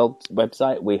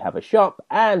website, we have a shop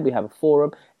and we have a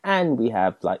forum and we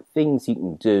have like things you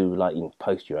can do, like you can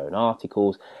post your own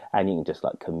articles and you can just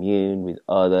like commune with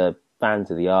other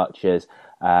fans of the Archers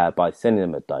by sending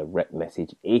them a direct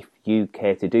message if you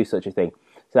care to do such a thing.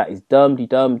 So that is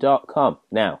dumdydum.com.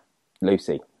 Now,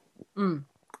 Lucy,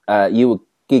 you were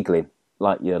giggling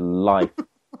like your life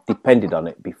depended on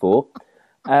it before.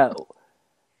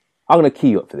 I'm going to cue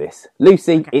you up for this.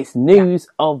 Lucy, okay. It's news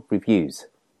of reviews.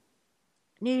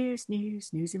 News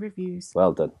and reviews.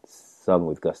 Well done. Sung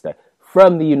with gusto.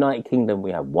 From the United Kingdom,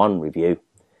 we have one review.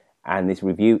 And this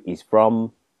review is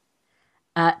from...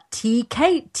 T.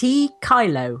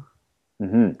 Kylo.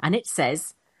 Mm-hmm. And it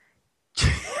says...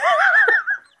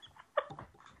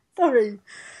 Sorry.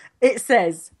 It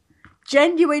says,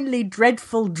 genuinely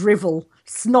dreadful drivel,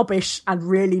 snobbish and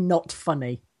really not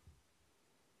funny.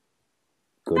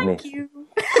 Goodness. Thank you.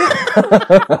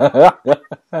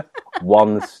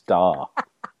 1 star.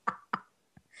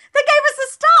 They gave us a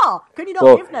star. Can you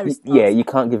not give no stars? Yeah, you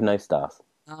can't give no stars.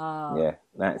 Yeah,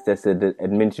 that's just an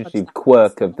administrative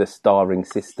quirk of the starring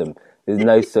system. There's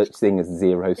no such thing as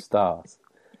 0 stars.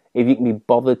 If you can be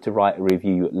bothered to write a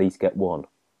review, you at least get 1.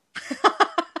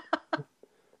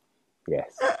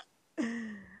 Yes.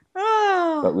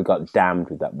 But we got damned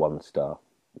with that 1 star.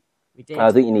 We did.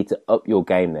 I think you need to up your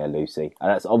game there, Lucy.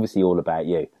 And that's obviously all about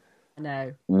you. I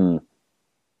know.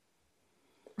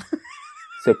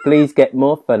 So please get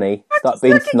more funny. Stop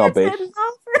being snobbish.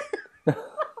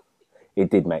 It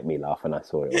did make me laugh and I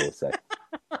saw it also.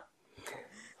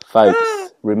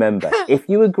 Folks, remember, if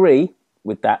you agree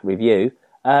with that review,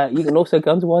 you can also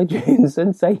go onto iTunes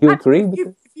and say you agree with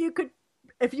it.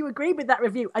 If you agree with that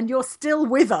review and you're still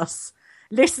with us,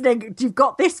 listening, you've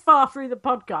got this far through the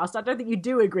podcast, I don't think you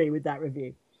do agree with that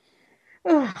review.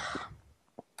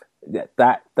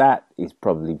 That is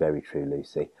probably very true,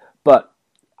 Lucy. But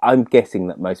I'm guessing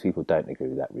that most people don't agree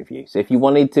with that review. So if you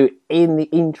wanted to, in the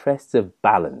interests of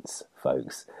balance,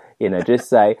 folks, just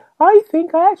say, I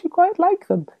think I actually quite like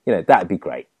them. That'd be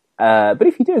great. But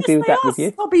if you do agree with that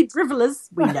review... snobby dribblers,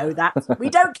 we know that. We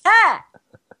don't care!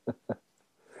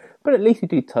 But at least we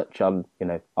do touch on,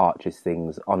 Archers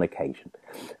things on occasion.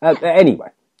 Anyway,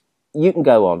 you can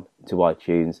go on to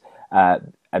iTunes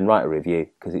and write a review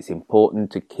because it's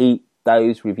important to keep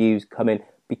those reviews coming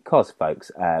because,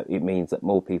 folks, it means that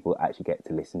more people actually get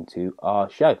to listen to our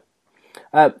show.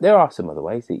 There are some other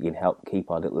ways that you can help keep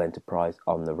our little enterprise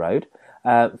on the road.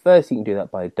 First, you can do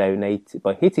that by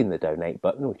hitting the donate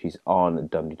button, which is on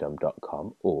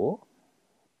dumdydum.com, or...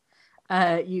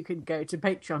 you can go to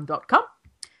patreon.com.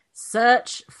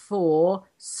 Search for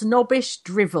Snobbish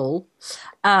Drivel,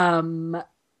 and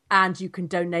you can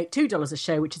donate $2 a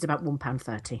show, which is about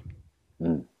 £1.30.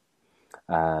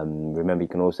 Remember, you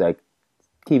can also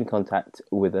keep in contact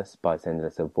with us by sending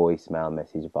us a voicemail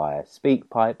message via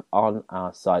SpeakPipe on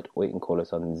our site, or you can call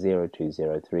us on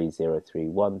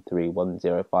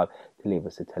 020303133105 to leave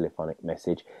us a telephonic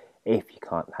message if you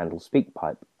can't handle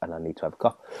SpeakPipe, and I need to have a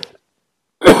cough.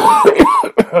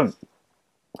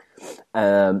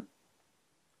 Well,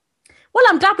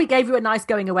 I'm glad we gave you a nice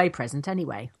going away present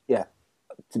anyway. Yeah.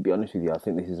 To be honest with you, I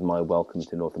think this is my welcome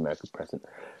to North America present.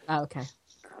 Oh, okay.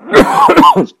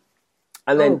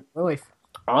 And then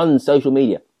on social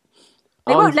media.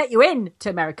 They won't let you in to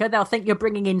America. They'll think you're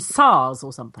bringing in SARS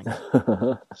or something.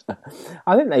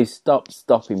 I think they've stopped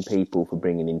stopping people from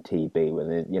bringing in TB when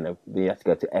they have to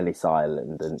go to Ellis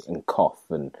Island and cough,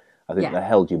 and I think they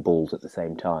held your balls at the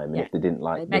same time. And if they didn't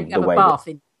like they the way a bath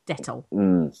in Dettol.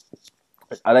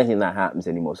 I don't think that happens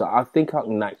anymore. So I think I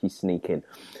can actually sneak in,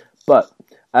 but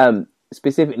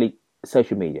specifically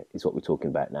social media is what we're talking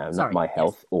about now, not my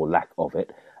health or lack of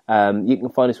it. You can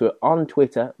find us on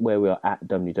Twitter, where we are at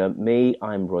DumDum. Me,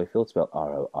 I'm Roifield, spelled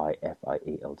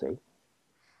Roifield.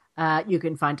 You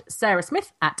can find Sarah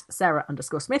Smith at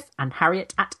Sarah_Smith and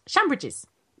Harriet at Shambridges.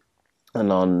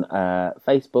 And on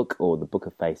Facebook, or the Book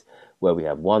of Face, where we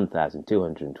have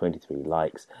 1,223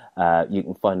 likes, you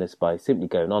can find us by simply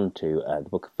going on to the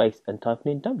Book of Face and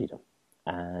typing in DumDum.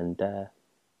 And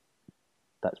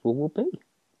that's where we'll be.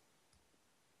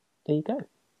 There you go.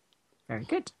 Very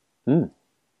good.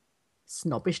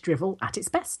 Snobbish drivel at its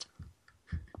best.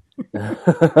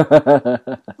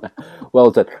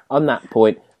 Well done. On that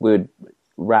point, we would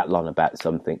rattle on about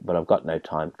something, but I've got no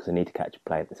time because I need to catch a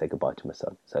plane and say goodbye to my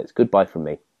son. So it's goodbye from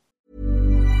me.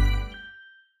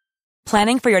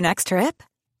 Planning for your next trip?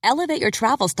 Elevate your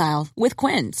travel style with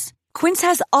Quince. Quince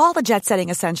has all the jet-setting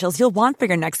essentials you'll want for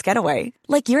your next getaway,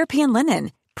 like European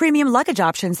linen, premium luggage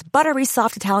options, buttery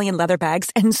soft Italian leather bags,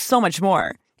 and so much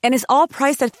more. And is all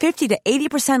priced at 50 to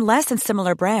 80% less than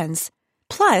similar brands.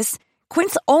 Plus,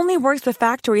 Quince only works with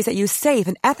factories that use safe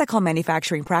and ethical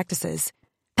manufacturing practices.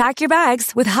 Pack your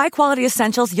bags with high-quality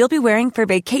essentials you'll be wearing for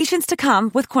vacations to come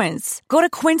with Quince. Go to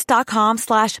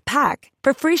quince.com/pack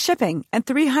for free shipping and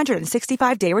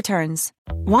 365-day returns.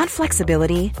 Want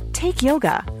flexibility? Take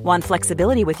yoga. Want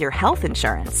flexibility with your health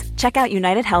insurance? Check out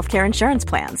United Healthcare Insurance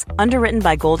Plans. Underwritten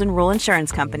by Golden Rule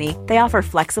Insurance Company, they offer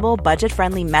flexible,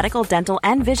 budget-friendly medical, dental,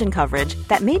 and vision coverage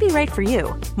that may be right for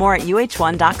you. More at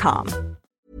uh1.com.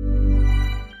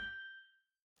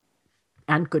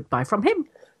 And goodbye from him.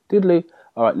 Toodaloo.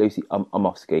 All right, Lucy, I'm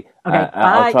off ski. Okay, bye.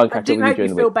 I'll try and catch up with you I do hope during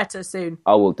you the feel week. better soon.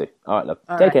 I will do. All right, love.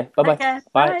 All Take right. care. Bye-bye. Take care.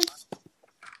 Bye. Bye.